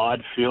an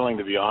odd feeling,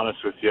 to be honest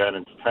with you.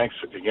 And thanks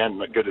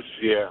again. Good to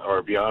see you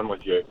or be on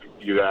with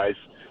you guys.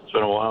 It's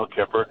been a while,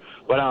 Kipper.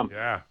 But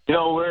yeah, you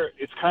know,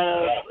 it's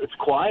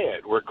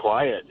quiet. We're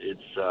quiet.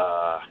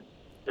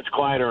 It's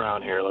quiet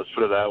around here. Let's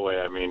put it that way.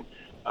 I mean,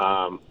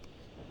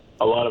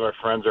 a lot of our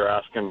friends are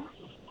asking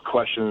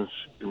questions,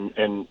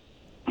 and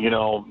you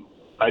know,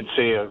 I'd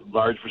say a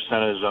large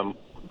percentage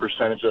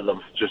of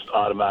them just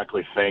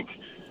automatically think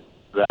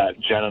that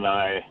Jen and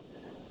I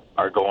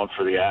are going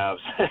for the Avs.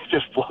 It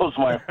just blows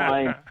my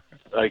mind.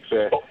 Like,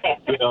 you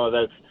know,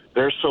 that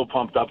they're so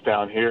pumped up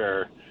down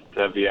here to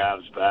have the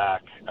Avs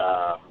back.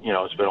 You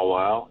know, it's been a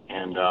while,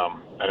 and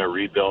a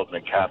rebuild in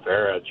the cap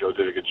era. Joe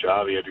did a good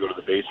job. He had to go to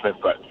the basement,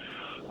 but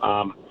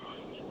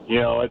you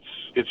know,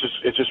 it's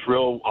just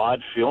real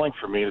odd feeling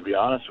for me, to be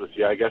honest with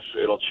you. I guess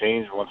it'll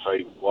change once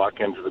I walk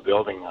into the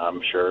building, I'm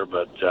sure.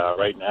 But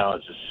right now,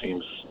 it just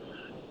seems,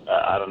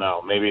 I don't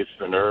know. Maybe it's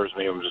the nerves.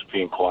 Maybe I'm just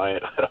being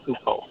quiet. I don't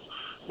know.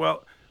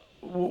 Well,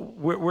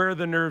 where are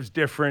the nerves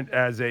different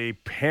as a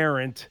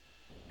parent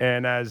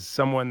and as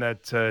someone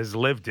that has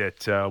lived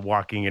it,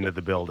 walking into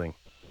the building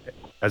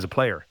as a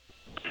player?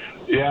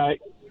 Yeah,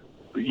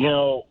 you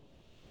know,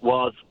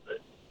 well,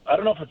 I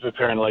don't know if it's a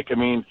parent. Like, I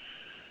mean,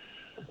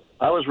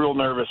 I was real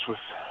nervous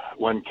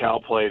when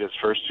Cal played his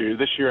first 2.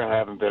 This year I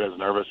haven't been as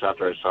nervous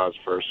after I saw his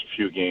first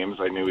few games.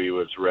 I knew he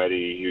was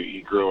ready.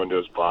 He grew into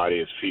his body,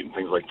 his feet, and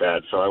things like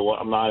that. So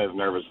I'm not as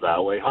nervous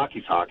that way.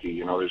 Hockey's hockey.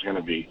 You know, there's going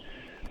to be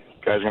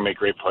guys going to make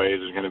great plays.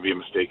 There's going to be a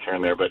mistake here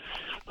and there. But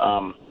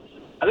I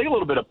think a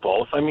little bit of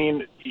both. I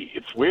mean,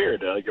 it's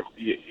weird. Like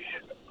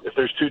if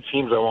there's 2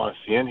 teams I want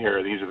to see in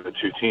here, these are the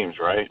 2 teams,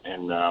 right?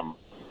 And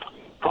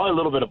probably a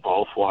little bit of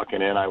both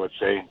walking in, I would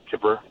say,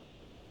 Kipper.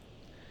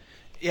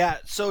 Yeah,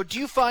 so do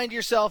you find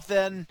yourself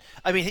then,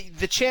 I mean,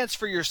 the chance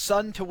for your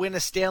son to win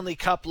a Stanley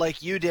Cup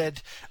like you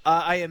did,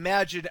 I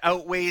imagine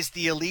outweighs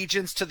the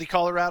allegiance to the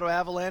Colorado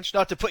Avalanche?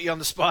 Not to put you on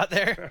the spot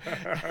there.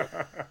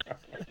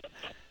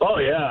 Oh,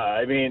 yeah,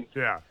 I mean,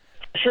 Yeah.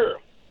 sure.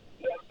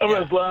 I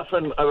was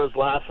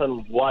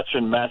laughing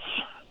watching Messier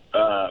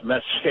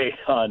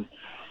on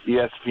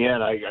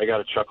ESPN. I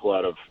got a chuckle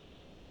out of,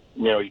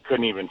 he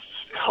couldn't even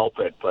help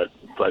it but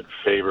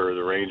favor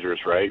the Rangers,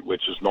 right?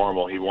 Which is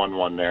normal. He won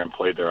one there and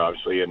played there,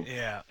 obviously. And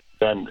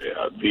then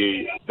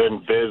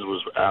Biz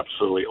was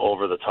absolutely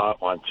over the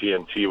top on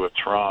TNT with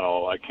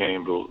Toronto. I can't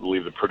even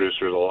believe the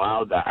producers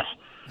allowed that.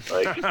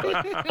 Like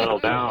settle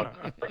down.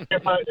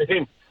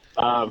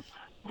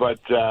 But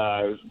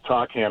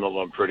Talk handled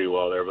them pretty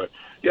well there. But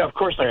yeah, of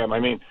course I am. I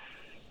mean,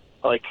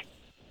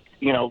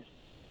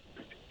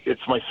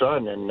 it's my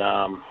son, and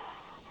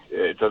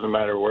it doesn't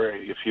matter where.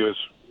 If he was,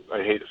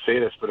 I hate to say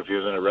this, but if he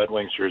was in a Red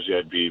Wings jersey,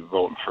 I'd be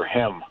voting for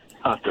him,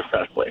 not the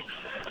Red Wings.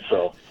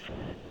 So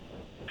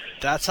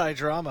that's high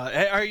drama.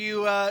 Are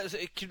you?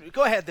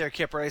 Go ahead there,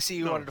 Kipper. I see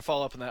you wanted to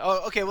follow up on that.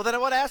 Oh, okay. Well, then I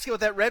want to ask you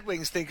about that Red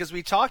Wings thing because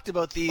we talked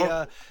about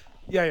the.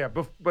 Yeah.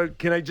 But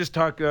can I just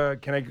talk?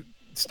 Can I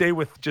stay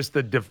with just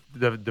the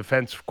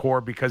defense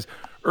core? Because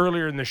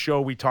earlier in the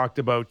show we talked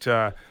about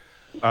the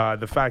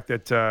fact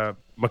that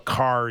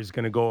Makar is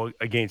going to go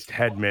against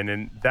Hedman,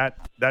 and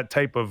that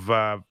type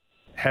of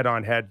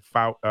head-on-head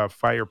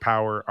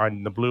firepower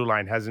on the blue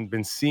line hasn't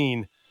been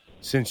seen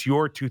since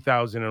your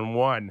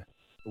 2001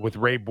 with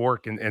Ray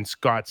Bourque and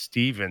Scott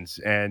Stevens,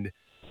 and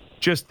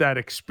just that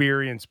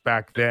experience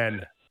back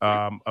then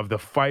of the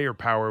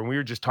firepower. And we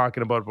were just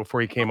talking about it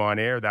before you came on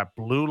air, that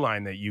blue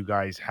line that you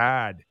guys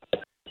had,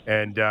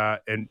 and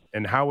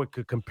how it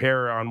could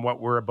compare on what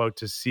we're about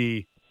to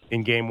see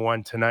in Game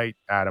 1 tonight,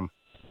 Adam.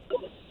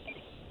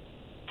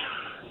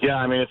 Yeah,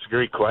 I mean, it's a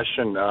great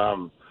question.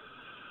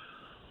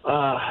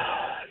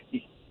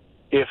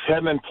 If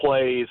Hedman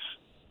plays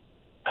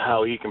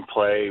how he can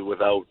play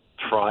without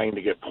trying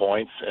to get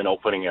points and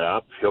opening it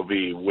up, he'll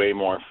be way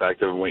more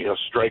effective. He'll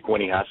strike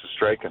when he has to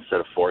strike instead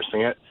of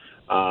forcing it.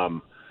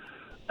 And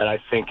I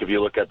think if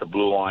you look at the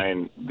blue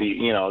line,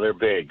 they're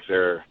big.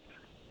 I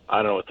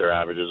don't know what their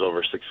average is,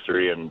 over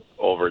 6'3" and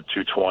over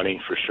 220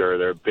 for sure.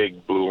 They're a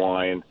big blue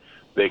line.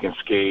 They can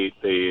skate.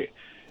 They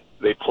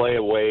play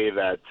a way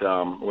that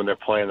when they're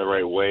playing the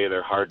right way,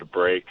 they're hard to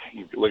break.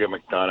 You look at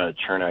McDonough,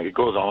 Chernak. It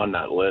goes on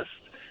that list,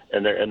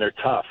 and they're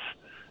tough.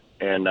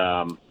 And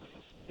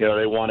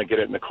they want to get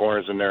it in the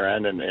corners in their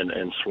end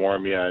and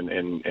swarm you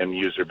and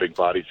use their big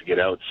bodies to get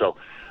out. So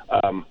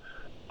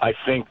I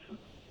think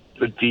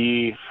the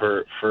D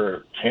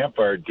for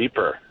Tampa are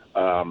deeper.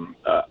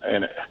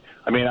 And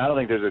I mean, I don't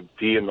think there's a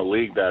D in the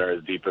league that are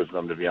as deep as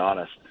them, to be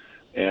honest.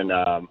 And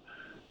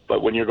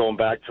but when you're going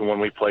back to when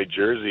we played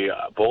Jersey,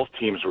 both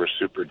teams were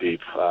super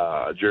deep.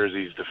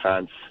 Jersey's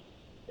defense,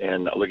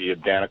 and look at you,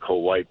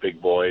 Danico, White,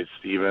 big boys,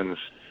 Stevens,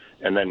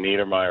 and then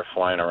Niedermeyer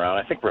flying around.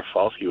 I think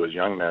Rafalski was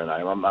young then.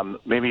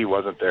 Maybe he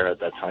wasn't there at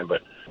that time,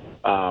 but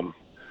so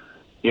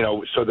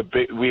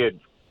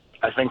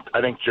I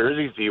think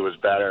Jersey's D was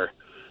better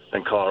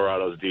than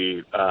Colorado's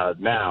D.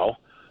 Now,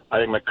 I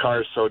think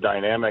Makar's so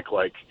dynamic,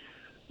 like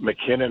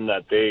McKinnon,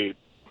 that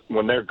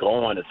when they're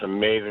going, it's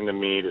amazing to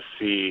me to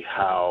see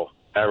how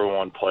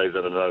everyone plays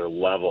at another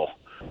level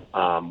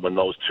when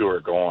those two are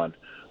going.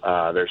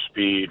 Their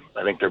speed,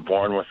 I think they're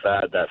born with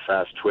that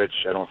fast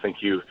twitch. I don't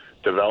think you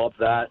develop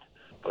that,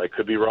 but I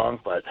could be wrong.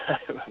 But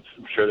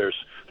I'm sure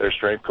their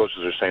strength coaches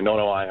are saying,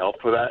 no, I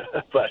helped with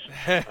that. But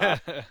I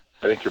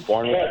think you're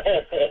born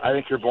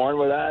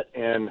with that.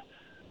 And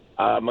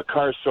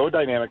Makar's so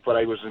dynamic, but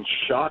I was in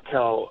shock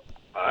how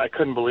I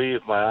couldn't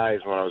believe my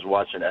eyes when I was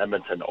watching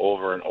Edmonton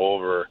over and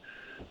over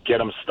get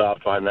them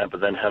stopped by that, but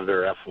then have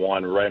their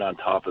F1 right on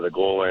top of the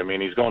goal. I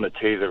mean, he's going to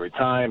tase every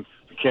time.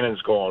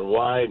 McKinnon's going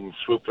wide and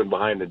swooping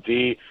behind the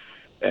D,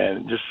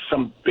 and just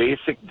some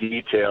basic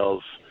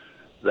details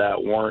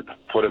that weren't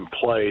put in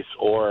place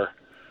or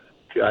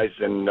guys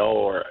didn't know,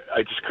 or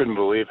I just couldn't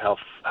believe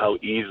how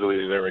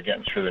easily they were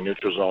getting through the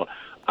neutral zone.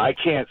 I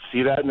can't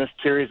see that in this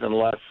series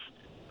unless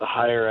the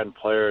higher-end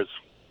players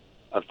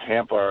of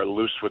Tampa are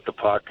loose with the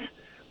puck,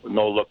 with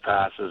no look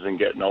passes and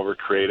getting over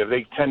creative.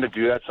 They tend to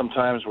do that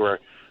sometimes where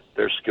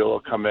their skill will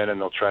come in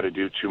and they'll try to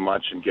do too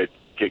much and get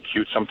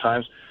cute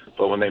sometimes.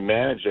 But when they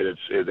manage it,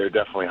 they're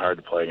definitely hard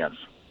to play against.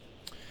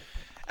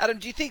 Adam,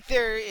 do you think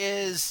there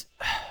is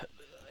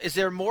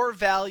there more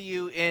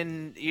value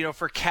in,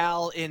 for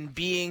Cal in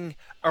being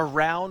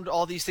around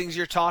all these things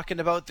you're talking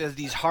about,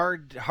 these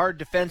hard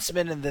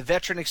defensemen and the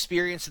veteran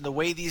experience and the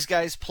way these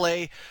guys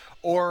play?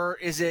 Or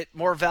is it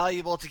more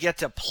valuable to get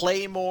to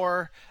play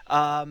more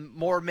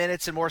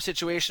minutes and more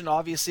situation?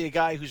 Obviously, a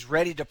guy who's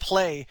ready to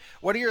play.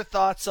 What are your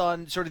thoughts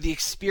on sort of the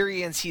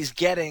experience he's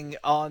getting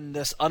on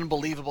this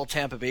unbelievable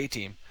Tampa Bay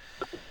team?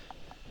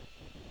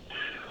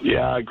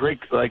 Yeah, great.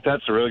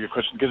 That's a really good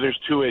question, because there's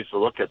two ways to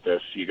look at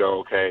this. You go,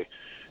 okay,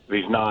 if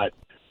he's not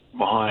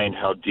behind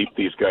how deep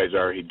these guys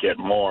are, he'd get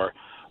more.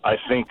 I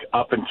think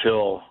up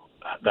until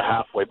the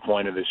halfway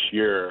point of this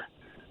year,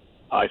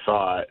 I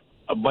thought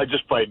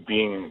just by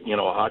being, you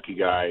know, a hockey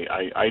guy,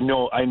 I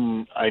know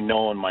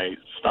in my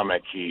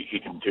stomach he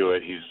can do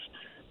it.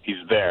 He's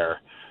there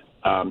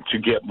to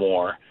get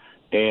more,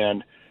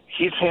 and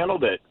he's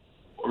handled it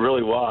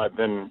really well. I've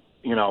been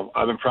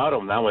proud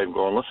of him that way. I'm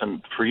going,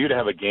 listen, for you to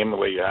have a game the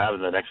way you have,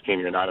 and the next game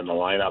you're not in the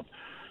lineup,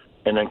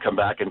 and then come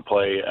back and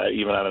play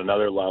even at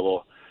another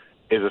level,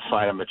 is a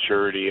sign of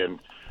maturity and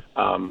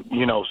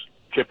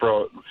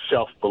Kipper,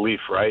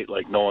 self-belief, right?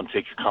 Like, no one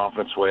take your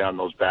confidence away on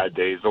those bad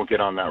days. Don't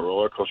get on that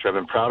roller coaster. I've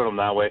been proud of him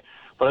that way.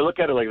 But I look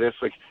at it like this,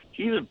 like,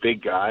 he's a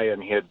big guy,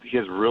 and he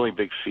has really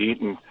big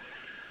feet, and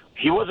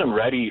he wasn't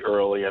ready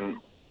early. And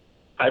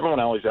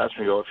everyone always asks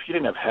me, if he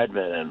didn't have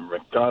Hedman and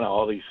McDonough,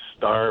 all these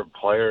star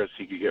players,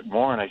 he could get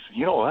more. And I said,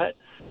 you know what?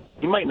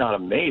 He might not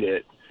have made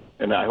it,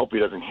 and I hope he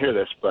doesn't hear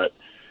this, but,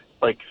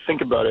 like,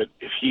 think about it.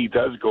 If he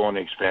does go in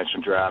the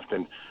expansion draft,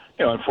 and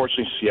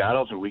unfortunately,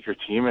 Seattle's a weaker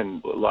team,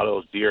 and a lot of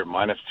those D are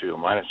 -2,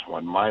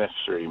 -1,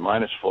 -3,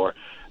 -4,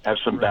 have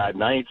some bad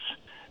nights,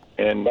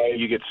 and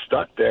you get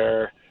stuck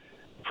there.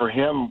 For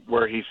him,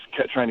 where he's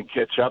trying to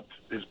catch up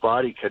his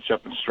body, catch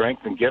up in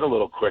strength, and get a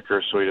little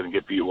quicker so he doesn't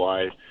get beat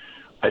wide,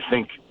 I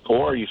think,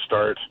 or you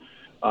start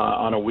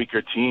on a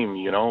weaker team,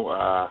 and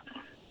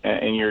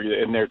you're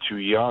in there too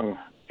young,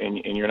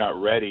 and you're not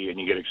ready, and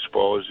you get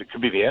exposed. It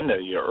could be the end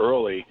of you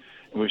early,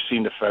 and we've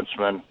seen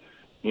defensemen.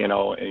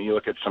 And you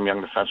look at some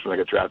young defensemen that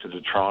get drafted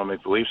to Toronto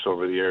Maple Leafs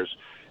over the years,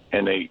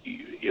 and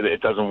it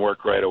doesn't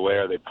work right away,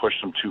 or they push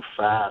them too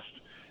fast,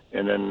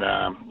 and then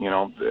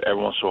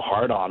everyone's so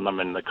hard on them,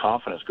 and the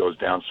confidence goes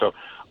down. So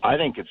I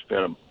think it's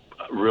been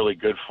really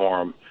good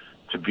for him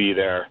to be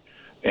there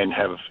and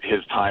have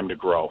his time to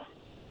grow.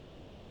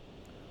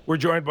 We're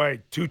joined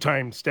by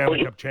two-time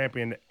Stanley Cup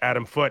champion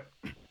Adam Foote.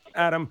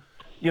 Adam,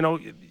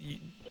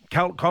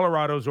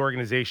 Colorado's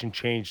organization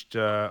changed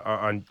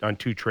on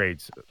two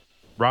trades.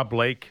 Rob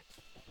Blake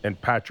and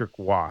Patrick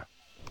Waugh.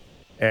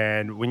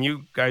 And when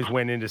you guys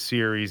went into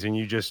series and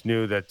you just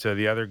knew that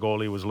the other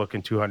goalie was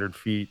looking 200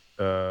 feet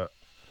and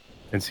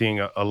seeing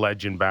a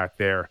legend back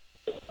there,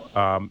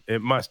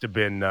 it must have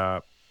been,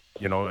 a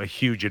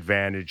huge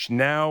advantage.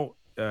 Now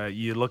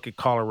you look at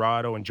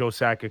Colorado, and Joe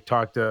Sakic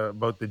talked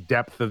about the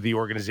depth of the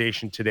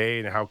organization today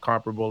and how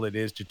comparable it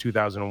is to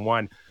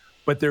 2001,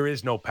 but there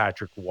is no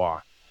Patrick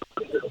Waugh.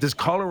 Does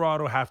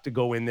Colorado have to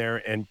go in there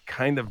and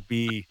kind of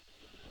be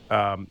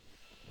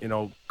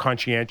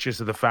conscientious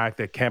of the fact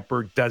that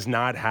Kemper does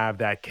not have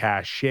that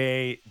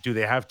cachet? Do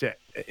they have to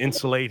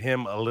insulate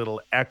him a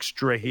little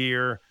extra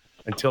here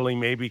until he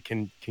maybe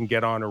can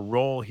get on a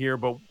roll here?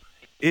 But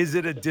is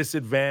it a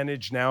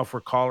disadvantage now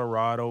for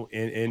Colorado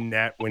in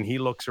net when he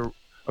looks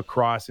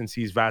across and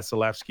sees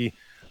Vasilevsky,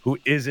 who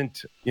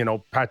isn't,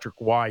 Patrick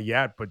Waugh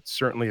yet, but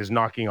certainly is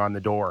knocking on the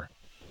door?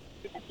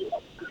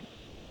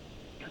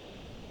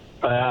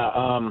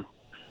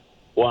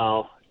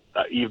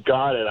 You've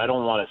got it. I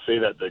don't want to say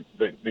that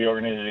the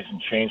organization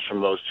changed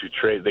from those two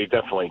trades. They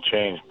definitely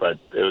changed, but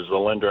it was the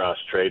Lindros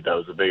trade that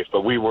was the biggest.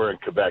 But we were in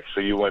Quebec,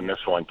 so you win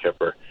this one,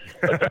 Kipper.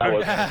 But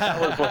that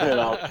was when it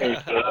all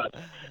changed.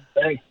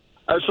 Thanks.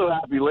 I was so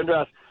happy.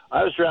 Lindros,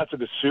 I was drafted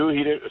to Sioux.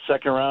 He did a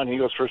second round. He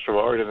goes first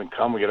overall. He doesn't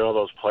come. We get all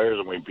those players,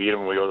 and we beat him,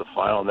 and we go to the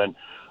final. And then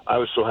I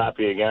was so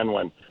happy again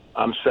when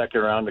I'm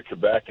second round to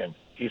Quebec, and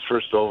he's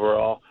first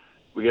overall.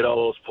 We get all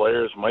those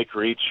players, Mike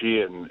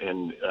Ricci and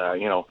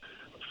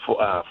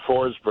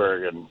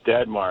Forsberg and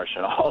Deadmarsh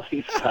and all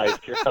these guys.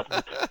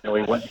 And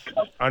we went.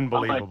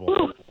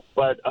 Unbelievable.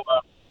 But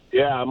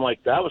I'm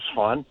like, that was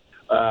fun.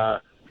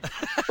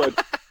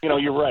 But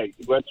you're right.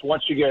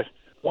 Once you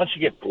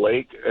get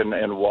Blake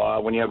and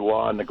Waugh, when you had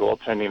Waugh and the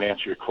goaltending, to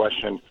answer your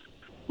question,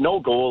 no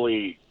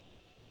goalie.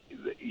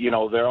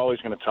 They're always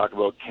going to talk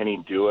about can he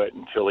do it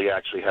until he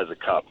actually has a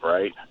cup,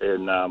 right?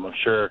 And I'm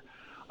sure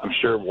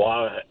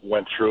Waugh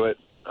went through it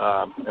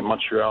in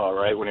Montreal,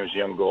 right, when he was a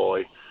young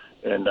goalie.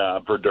 And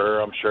Brodeur,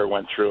 I'm sure,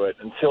 went through it.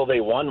 Until they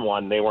won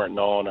one, they weren't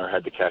known or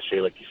had the cachet,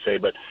 like you say.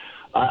 But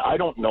I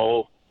don't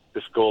know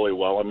this goalie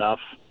well enough.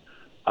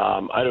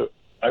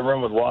 I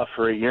run with Waugh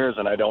for 8 years,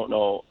 and I don't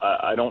know.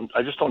 I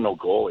just don't know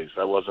goalies.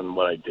 That wasn't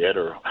what I did.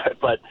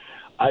 But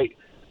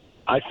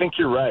I think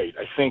you're right.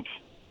 I think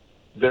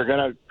they're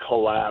going to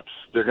collapse.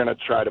 They're going to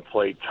try to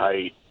play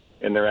tight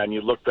in their end.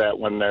 You looked at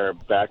when their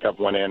backup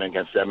went in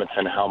against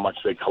Edmonton, how much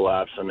they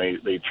collapsed, and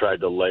they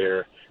tried to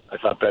layer. I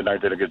thought Bednar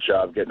did a good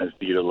job getting his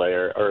D to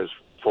layer, or his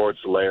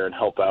forwards to layer and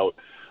help out.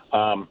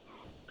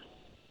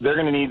 They're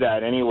going to need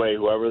that anyway,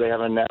 whoever they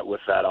have in net with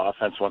that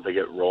offense once they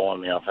get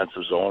rolling in the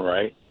offensive zone,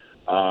 right?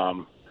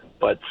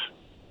 But,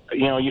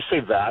 you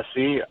say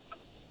Vasi.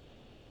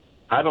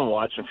 I've been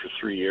watching for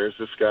 3 years,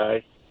 this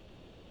guy.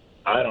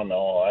 I don't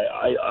know.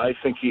 I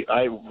think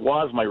I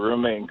was my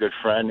roommate and good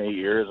friend 8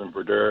 years, and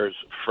Brodeur's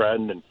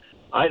friend, and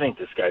I think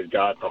this guy's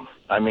got them.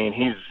 I think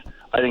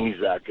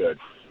he's that good.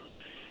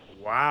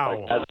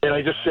 Wow. And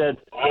I just said,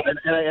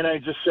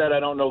 I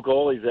don't know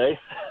goalies, eh?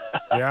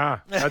 Yeah,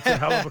 that's a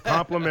hell of a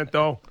compliment,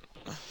 though.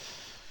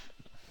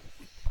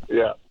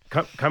 Yeah.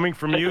 Coming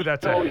from you,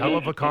 that's a hell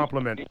of a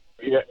compliment.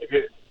 Yeah,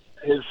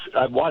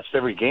 I've watched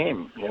every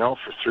game, for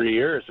 3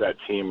 years, that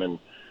team, and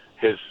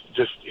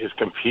his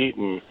compete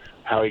and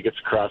how he gets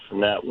across the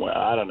net.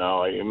 I don't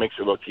know. It makes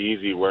it look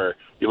easy. Where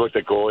you look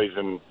at goalies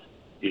and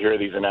you hear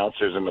these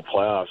announcers in the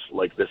playoffs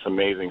like this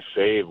amazing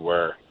save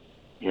where,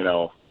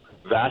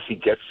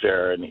 Vasi gets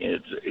there and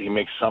he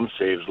makes some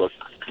saves look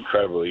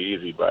incredibly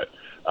easy. But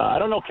I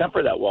don't know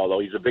Kemper that well, though.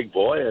 He's a big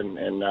boy,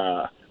 and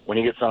when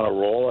he gets on a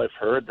roll, I've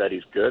heard that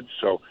he's good.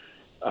 So,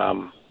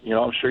 I'm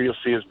sure you'll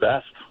see his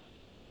best.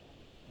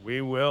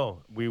 We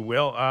will.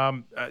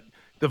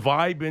 The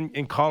vibe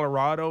in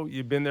Colorado,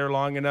 you've been there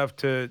long enough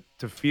to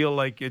feel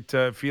like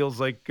it feels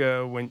like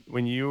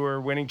when you were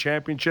winning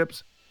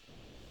championships?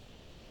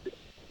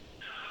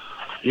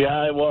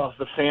 Yeah, well,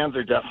 the fans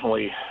are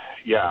definitely,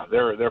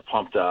 they're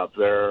pumped up.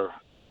 They're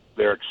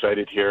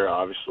excited here,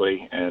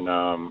 obviously,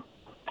 and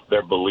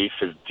their belief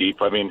is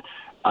deep. I mean,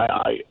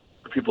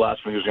 people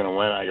ask me who's going to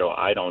win. I go,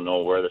 I don't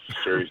know where this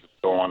series is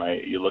going.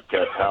 You look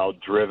at how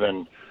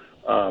driven.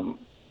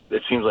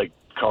 It seems like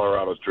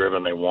Colorado's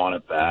driven. They want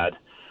it bad.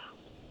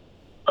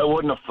 I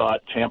wouldn't have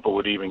thought Tampa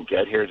would even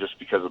get here just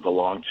because of the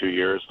long 2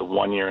 years, the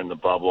 1 year in the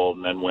bubble,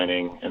 and then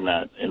winning in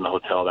the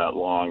hotel that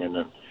long, and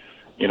then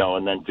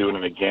and then doing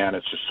it again.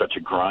 It's just such a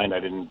grind. I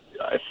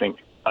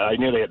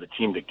knew they had the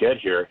team to get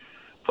here,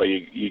 but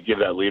you give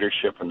that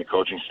leadership and the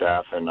coaching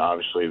staff and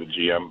obviously the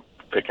GM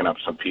picking up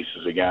some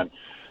pieces again.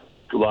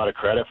 A lot of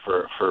credit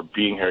for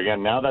being here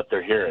again. Now that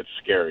they're here, it's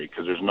scary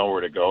because there's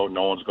nowhere to go.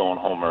 No one's going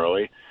home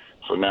early.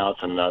 So now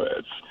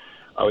I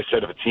always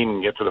said if a team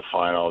can get to the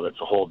final,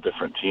 that's a whole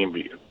different team.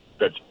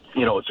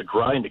 It's a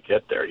grind to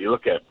get there. You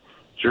look at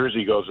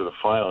Jersey goes to the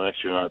final,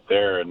 next year not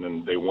there, and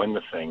then they win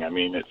the thing. I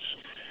mean,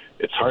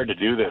 it's hard to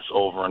do this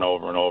over and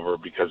over and over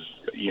because,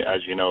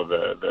 as you know,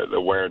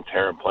 the wear and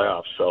tear in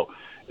playoffs. So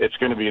it's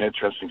going to be an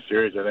interesting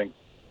series, I think.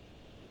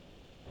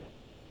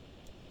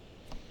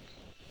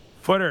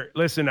 Footer,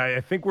 listen, I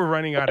think we're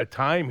running out of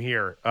time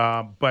here,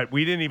 but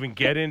we didn't even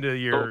get into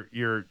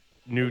your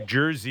New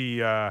Jersey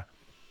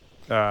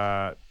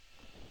 30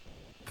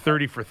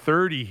 for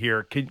 30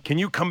 here. Can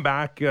you come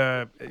back?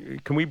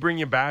 Can we bring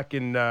you back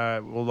and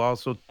we'll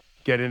also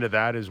get into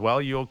that as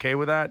well? You okay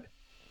with that?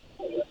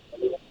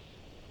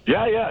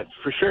 Yeah,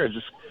 for sure.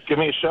 Just give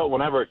me a shout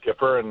whenever,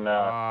 Kipper.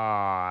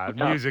 And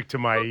music to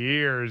my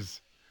ears.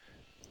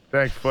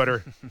 Thanks,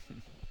 Footer.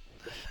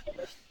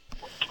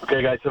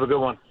 Okay, guys, have a good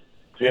one.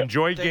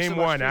 Enjoy Thanks game so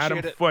much. one. Appreciate Adam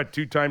it. Foote,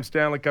 two-time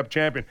Stanley Cup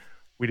champion.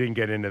 We didn't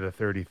get into the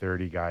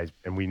 30-30, guys,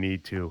 and we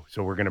need to,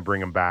 so we're going to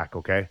bring him back,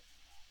 okay?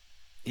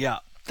 Yeah,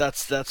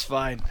 that's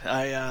fine.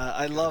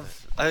 I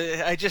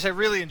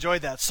really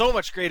enjoyed that. So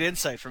much great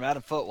insight from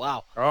Adam Foote.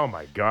 Wow. Oh,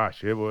 my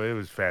gosh. It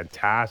was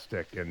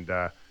fantastic, and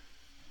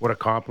what a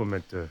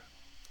compliment to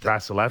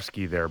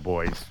Vasilevsky there,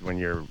 boys, when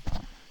you're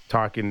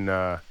talking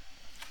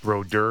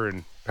Brodeur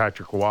and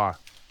Patrick Roy.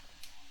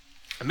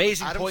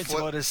 Amazing Adam points Foote-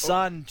 about his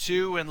son,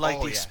 too, and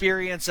the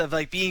experience of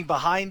being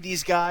behind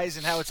these guys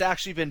and how it's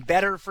actually been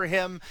better for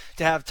him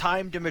to have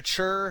time to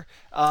mature.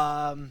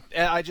 And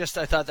I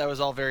thought that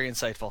was all very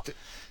insightful.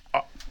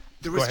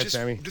 There was Go ahead,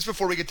 Sammy. just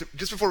before we get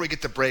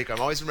to break, I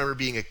always remember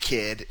being a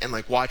kid and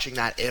watching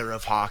that era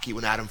of hockey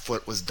when Adam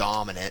Foote was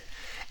dominant,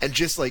 and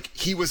just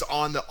he was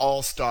on the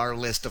all-star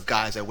list of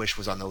guys I wish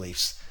was on the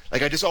Leafs.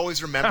 I just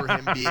always remember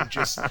him being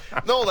just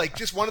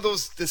one of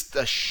those,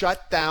 the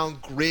shutdown,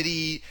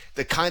 gritty,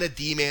 the kind of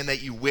D-man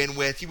that you win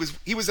with. He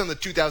was on the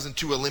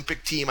 2002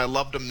 Olympic team. I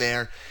loved him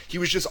there. He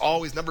was just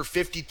always number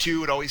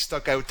 52. It always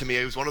stuck out to me.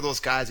 He was one of those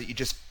guys that you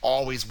just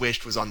always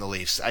wished was on the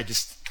Leafs.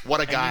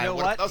 What a guy. And you know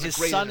what? That was His a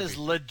great son interview. is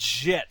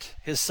legit.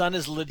 His son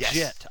is legit.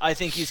 Yes. I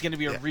think he's going to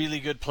be a really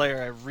good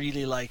player. I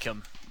really like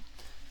him.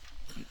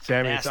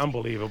 Sammy, Nasty. It's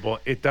unbelievable.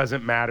 It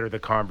doesn't matter the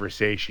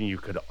conversation. You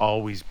could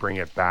always bring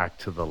it back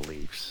to the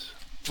Leafs.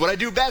 It's what I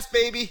do best,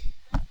 baby.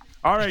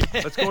 All right,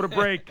 let's go to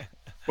break.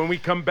 When we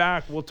come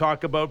back, we'll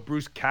talk about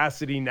Bruce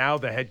Cassidy, now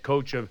the head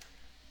coach of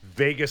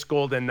Vegas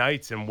Golden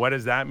Knights, and what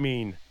does that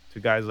mean to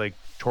guys like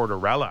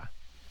Tortorella.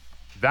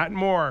 That and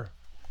more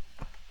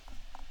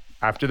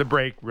after the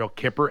break. Real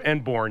Kipper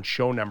and Bourne,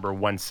 show number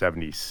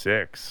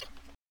 176.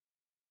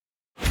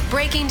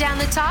 Breaking down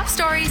the top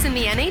stories in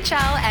the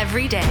NHL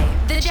every day.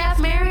 The Jeff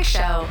Merrick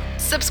Show.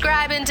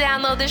 Subscribe and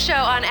download the show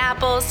on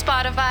Apple,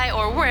 Spotify,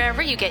 or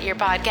wherever you get your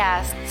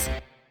podcasts.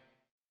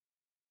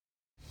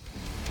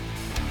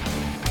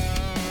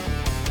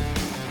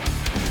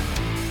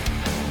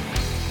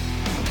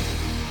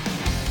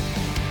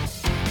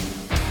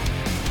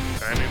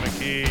 Sammy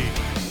McKee.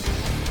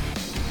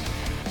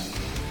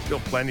 Still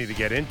plenty to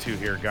get into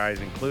here, guys,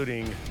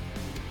 including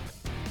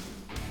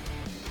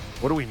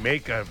what do we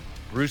make of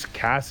Bruce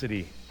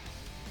Cassidy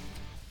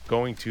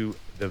going to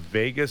the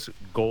Vegas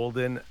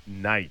Golden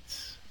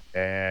Knights?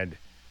 And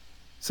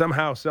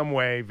somehow, some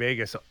way,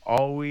 Vegas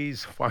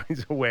always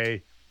finds a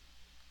way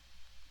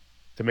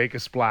to make a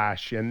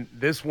splash. And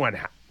this one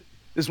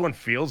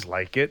feels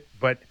like it,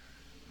 but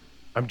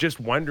I'm just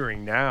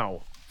wondering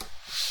now,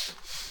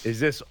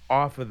 is this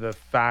off of the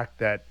fact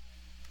that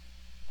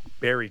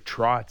Barry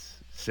Trotz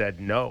said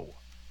no?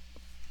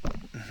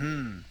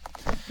 Mm-hmm.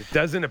 It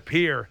doesn't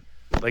appear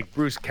like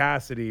Bruce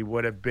Cassidy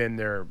would have been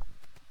their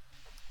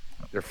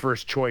their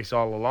first choice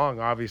all along.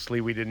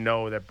 Obviously, we didn't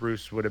know that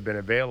Bruce would have been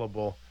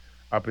available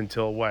up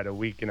until a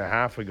week and a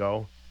half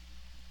ago.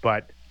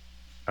 But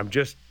I'm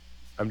just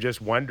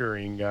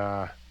wondering,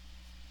 as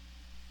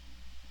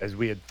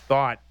we had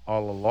thought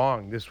all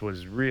along, this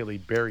was really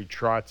Barry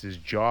Trotz's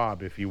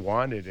job if he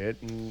wanted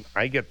it, and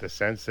I get the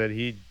sense that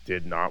he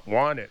did not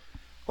want it.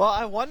 Well,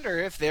 I wonder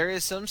if there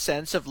is some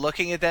sense of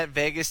looking at that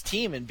Vegas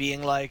team and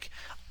being like,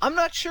 I'm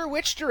not sure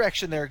which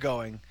direction they're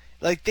going.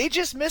 Like, they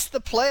just missed the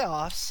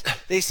playoffs.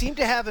 They seem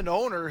to have an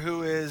owner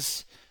who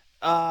is,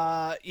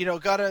 got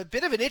a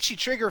bit of an itchy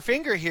trigger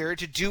finger here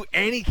to do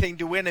anything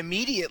to win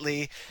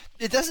immediately.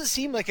 It doesn't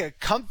seem like a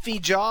comfy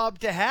job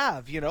to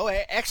have,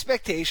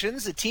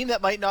 expectations, a team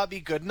that might not be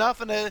good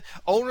enough, and an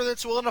owner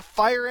that's willing to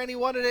fire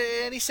anyone at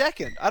any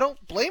second. I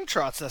don't blame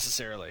Trotz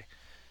necessarily.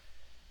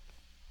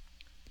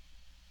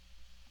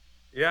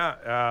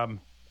 Yeah,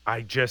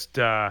 I just,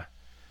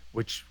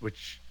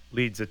 which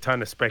leads a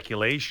ton of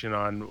speculation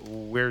on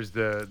where's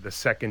the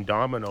second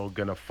domino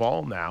going to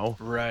fall now.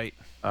 Right.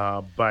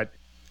 But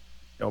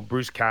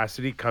Bruce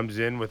Cassidy comes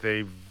in with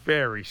a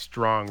very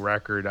strong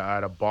record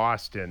out of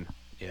Boston.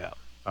 Yeah.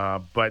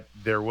 But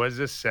there was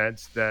a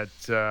sense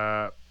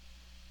that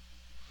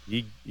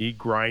he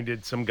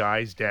grinded some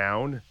guys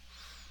down,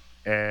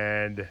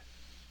 and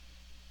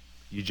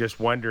you just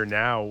wonder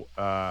now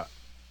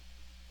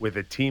with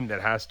a team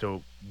that has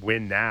to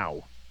win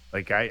now.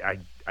 Like I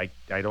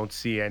don't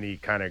see any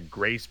kind of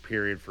grace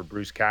period for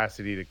Bruce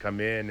Cassidy to come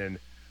in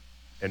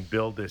and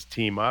build this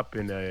team up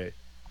in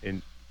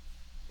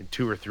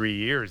 2 or 3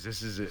 years.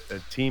 This is a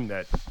team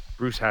that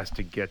Bruce has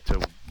to get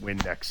to win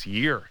next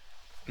year.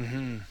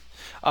 Mm-hmm.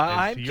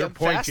 I'm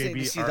fascinated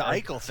to see the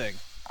Eichel thing.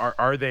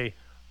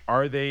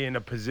 Are they in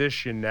a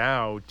position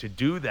now to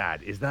do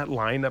that? Is that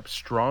lineup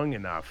strong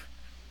enough?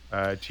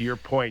 To your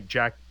point,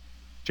 Jack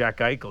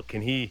Eichel,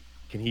 can he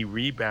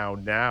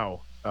rebound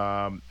now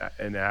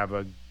and have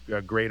a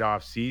great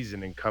off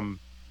season and come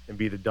and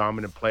be the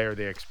dominant player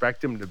they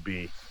expect him to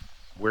be?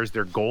 Where's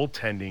their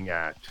goaltending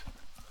at?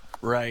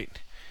 Right.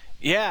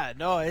 Yeah.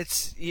 No.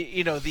 It's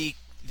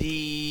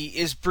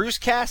is Bruce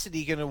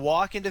Cassidy going to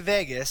walk into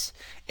Vegas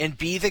and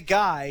be the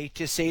guy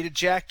to say to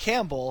Jack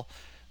Campbell,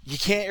 to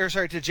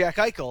Jack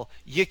Eichel,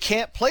 you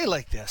can't play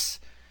like this.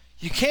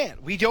 You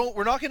can't.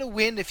 We're not going to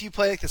win if you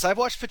play like this. I've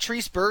watched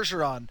Patrice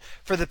Bergeron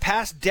for the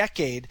past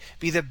decade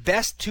be the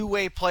best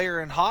two-way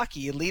player in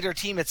hockey and lead our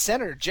team at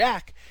center.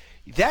 Jack,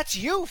 that's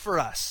you for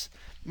us.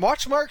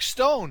 Watch Mark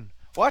Stone.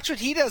 Watch what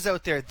he does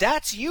out there.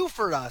 That's you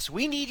for us.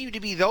 We need you to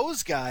be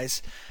those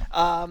guys.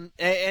 And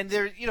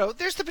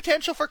there's the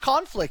potential for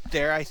conflict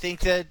there. I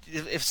think that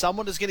if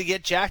someone is going to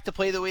get Jack to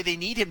play the way they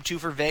need him to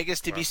for Vegas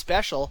to be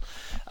special,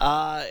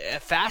 a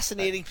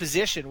fascinating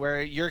position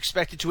where you're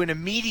expected to win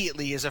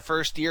immediately as a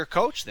first-year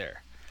coach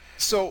there.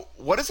 So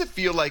what does it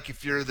feel like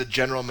if you're the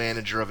general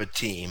manager of a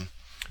team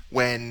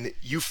when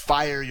you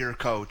fire your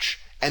coach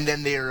and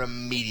then they are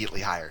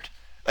immediately hired?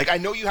 Like, I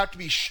know you have to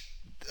be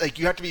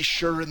you have to be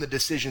sure in the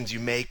decisions you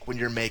make when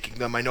you're making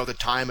them. I know the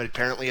time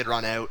apparently had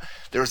run out.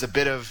 There was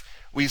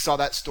we saw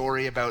that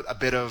story about a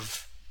bit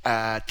of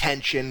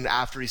tension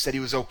after he said he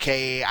was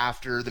okay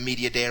after the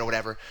media day or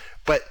whatever.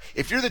 But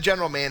if you're the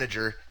general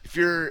manager, if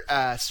you're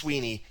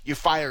Sweeney, you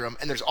fire him,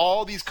 and there's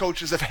all these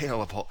coaches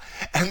available,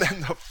 and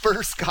then the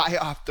first guy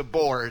off the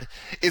board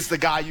is the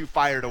guy you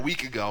fired a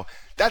week ago.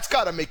 That's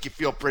got to make you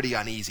feel pretty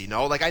uneasy,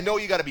 no? Like, I know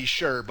you got to be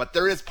sure, but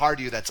there is part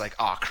of you that's like,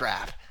 oh,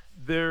 crap.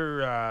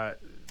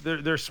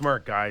 They're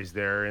smart guys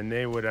there, and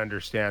they would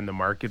understand the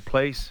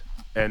marketplace,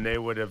 and they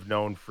would have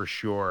known for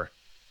sure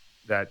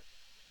that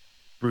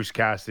Bruce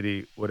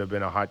Cassidy would have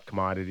been a hot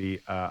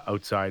commodity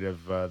outside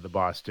of the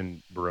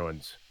Boston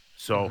Bruins.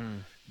 So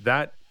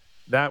that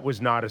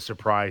was not a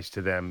surprise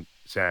to them,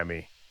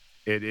 Sammy.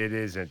 It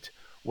isn't.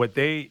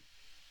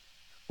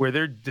 Where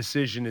their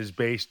decision is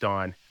based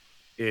on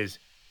is,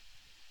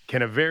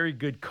 can a very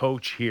good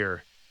coach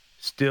here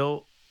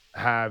still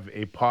have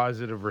a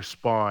positive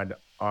response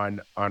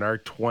on our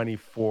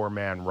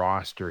 24-man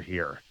roster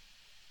here?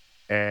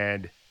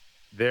 And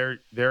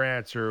their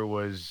answer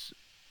was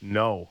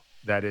no,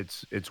 that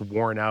it's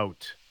worn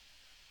out.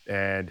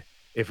 And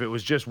if it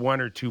was just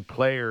one or two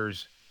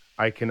players,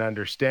 I can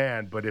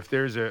understand. But if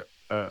there's if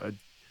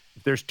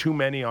there's too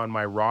many on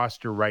my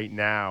roster right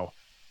now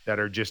that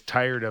are just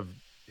tired of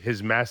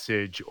his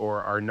message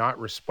or are not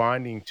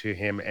responding to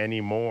him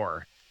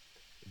anymore,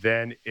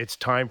 then it's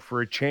time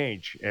for a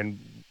change. And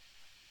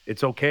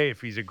it's okay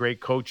if he's a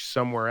great coach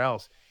somewhere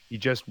else. He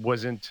just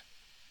wasn't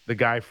the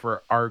guy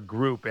for our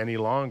group any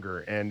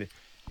longer. And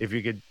if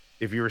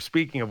you were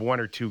speaking of one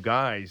or two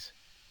guys,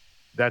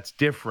 that's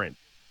different.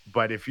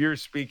 But if you're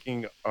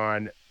speaking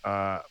on,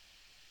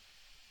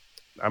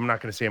 I'm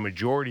not going to say a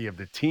majority of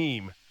the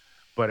team,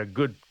 but a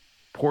good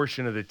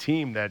portion of the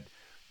team that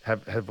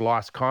have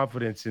lost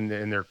confidence in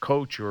their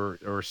coach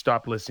or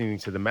stopped listening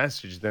to the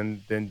message,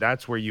 then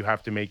that's where you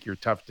have to make your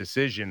tough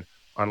decision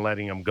on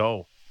letting them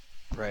go.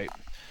 Right.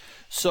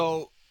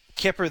 So,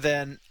 Kipper,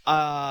 then,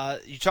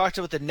 you talked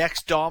about the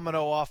next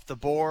domino off the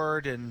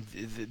board and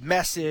the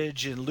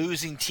message and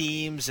losing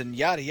teams and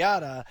yada,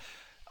 yada.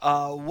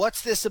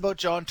 What's this about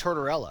John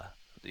Tortorella?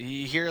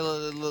 You hear a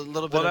little bit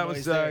Well, of that noise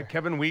was there.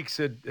 Kevin Weeks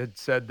had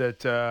said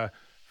that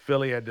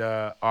Philly had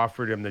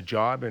offered him the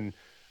job. And,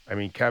 I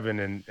mean,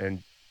 Kevin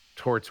and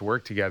Torts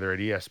work together at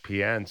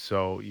ESPN,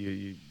 so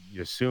you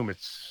assume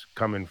it's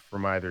coming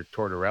from either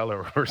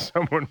Tortorella or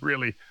someone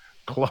really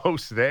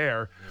close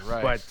there.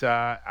 Right.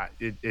 But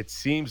it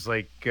seems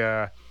like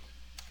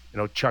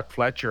Chuck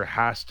Fletcher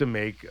has to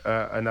make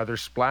another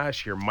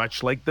splash here,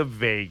 much like the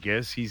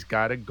Vegas. He's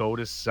got to go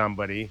to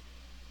somebody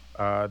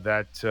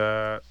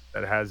that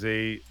has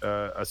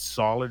a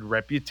solid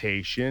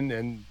reputation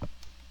and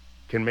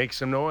can make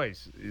some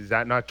noise. Is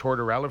that not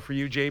Tortorella for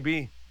you,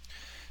 JB?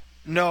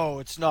 No,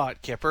 it's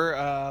not, Kipper.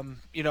 I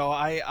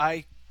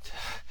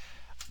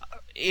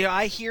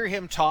hear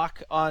him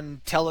talk on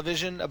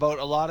television about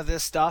a lot of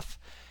this stuff,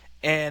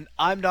 and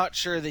I'm not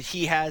sure that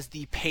he has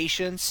the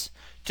patience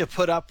to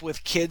put up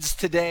with kids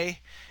today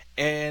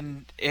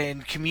and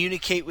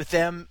communicate with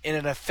them in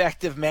an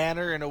effective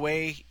manner in a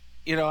way,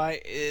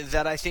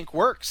 that I think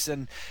works.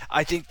 And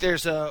I think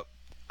there's a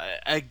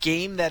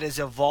game that is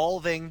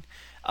evolving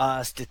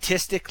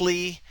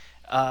statistically,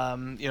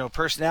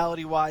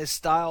 personality-wise,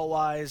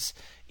 style-wise.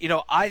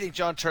 I think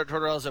John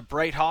Tortorella is a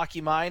bright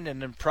hockey mind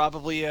and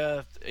probably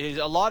a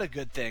lot of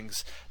good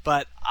things.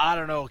 But I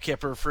don't know,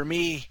 Kipper. For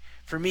me,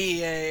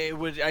 I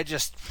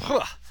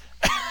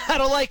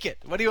don't like it.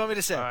 What do you want me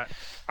to say?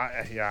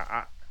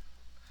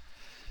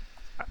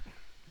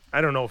 I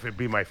don't know if it'd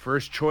be my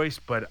first choice,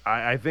 but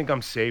I think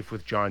I'm safe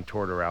with John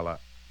Tortorella.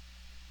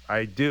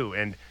 I do.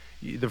 And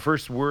the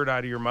first word out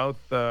of your mouth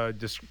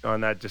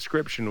on that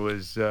description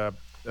was the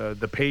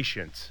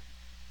patience.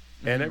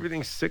 And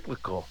everything's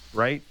cyclical,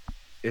 right?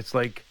 It's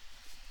like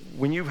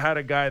when you've had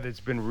a guy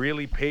that's been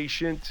really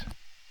patient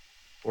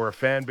or a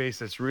fan base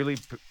that's really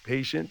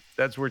patient,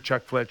 that's where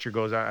Chuck Fletcher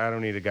goes, I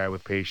don't need a guy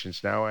with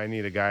patience now. I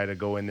need a guy to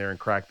go in there and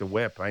crack the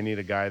whip. I need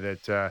a guy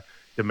that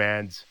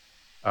demands,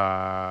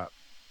 lack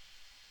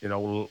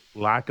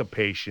of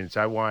patience.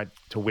 I want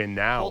to win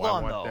now. Hold on,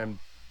 I want though. them,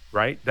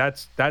 right?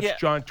 That's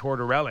John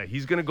Tortorella.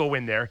 He's going to go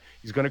in there.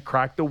 He's going to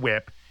crack the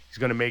whip. He's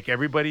going to make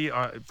everybody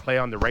play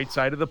on the right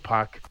side of the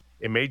puck.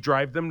 It may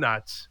drive them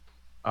nuts,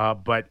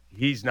 but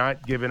he's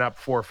not giving up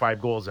 4 or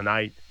 5 goals a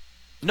night.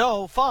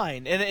 No,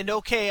 fine. And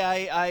okay,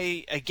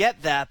 I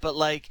get that, but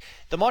like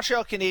the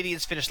Montreal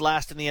Canadiens finished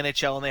last in the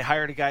NHL and they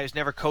hired a guy who's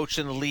never coached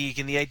in the league,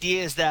 and the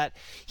idea is that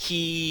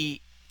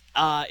he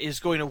is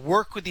going to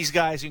work with these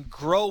guys and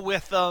grow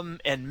with them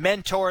and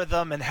mentor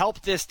them and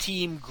help this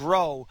team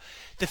grow.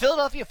 The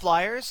Philadelphia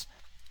Flyers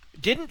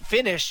didn't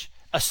finish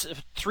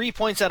 3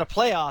 points out of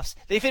playoffs.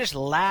 They finished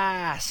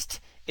last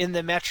in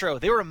the Metro.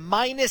 They were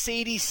minus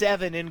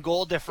 87 in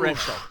goal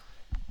differential. Oof.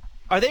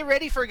 Are they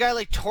ready for a guy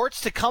like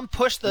Torts to come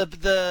push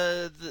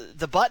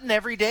the button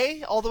every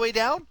day all the way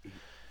down?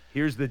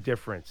 Here's the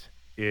difference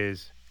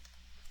is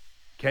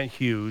Kent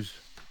Hughes,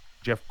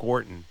 Jeff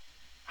Gorton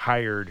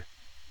hired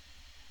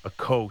a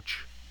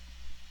coach,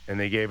 and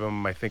they gave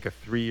him, I think, a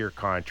 3-year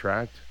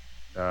contract.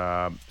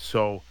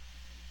 So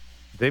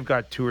they've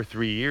got 2 or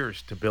 3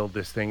 years to build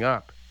this thing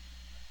up.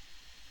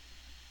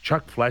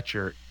 Chuck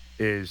Fletcher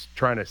is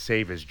trying to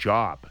save his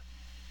job.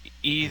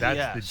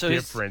 That's the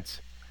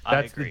difference.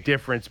 That's the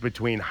difference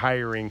between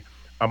hiring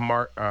a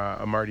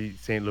Marty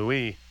St.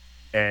 Louis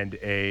and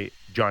a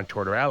John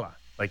Tortorella.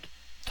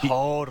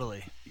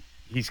 Totally.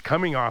 He's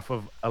coming off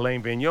of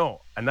Alain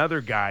Vigneault,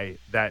 another guy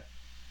that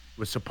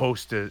was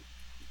supposed to,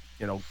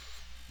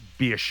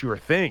 be a sure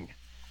thing.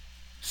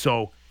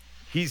 So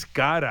he's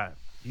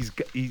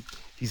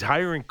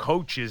hiring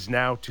coaches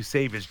now to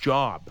save his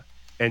job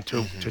and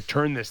to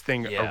turn this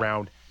thing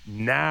around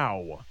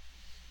now.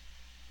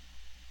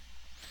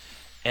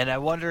 And I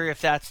wonder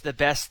if that's the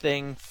best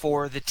thing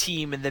for the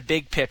team in the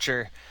big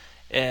picture.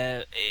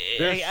 I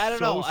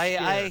don't know.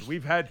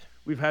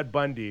 We've had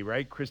Bundy,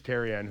 right? Chris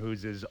Therien,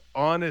 who's as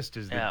honest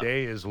as the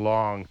day is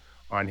long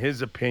on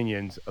his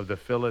opinions of the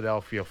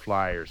Philadelphia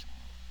Flyers.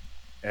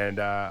 And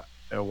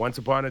once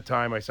upon a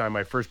time, I signed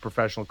my first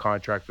professional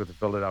contract with the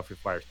Philadelphia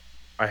Flyers.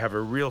 I have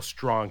a real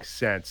strong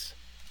sense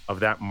of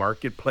that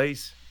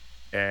marketplace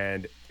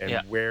and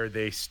where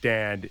they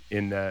stand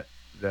in the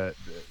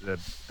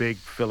big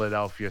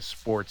Philadelphia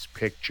sports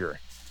picture.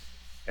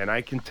 And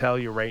I can tell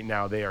you right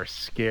now, they are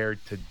scared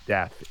to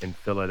death in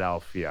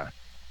Philadelphia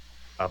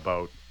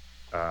about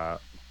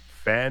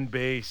fan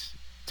base,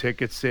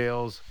 ticket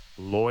sales,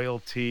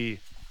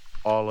 loyalty,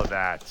 all of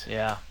that.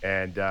 Yeah.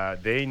 And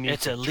they need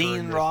It's a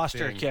lean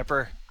roster,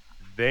 Kipper.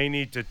 They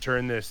need to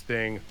turn this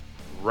thing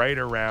right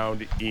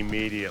around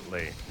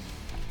immediately.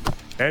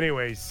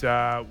 Anyways,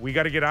 we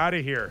got to get out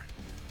of here.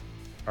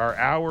 Our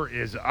hour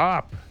is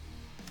up.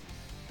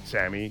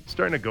 Sammy,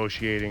 start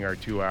negotiating our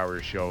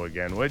 2-hour show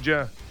again, would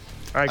you?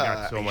 I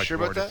got so much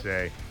more to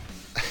say.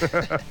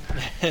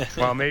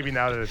 Well, maybe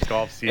now that it's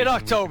golf season. In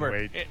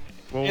October.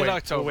 We'll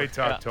wait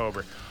till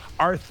October.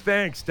 Our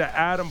thanks to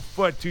Adam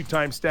Foote,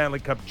 2-time Stanley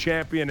Cup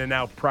champion and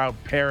now proud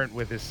parent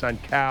with his son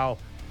Cal,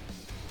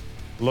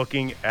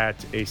 looking at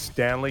a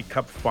Stanley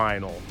Cup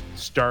final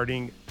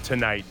starting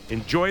tonight.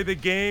 Enjoy the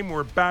game.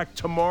 We're back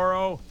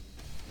tomorrow.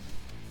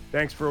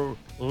 Thanks for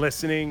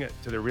listening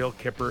to the Real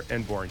Kipper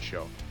and Bourne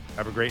Show.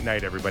 Have a great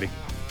night, everybody.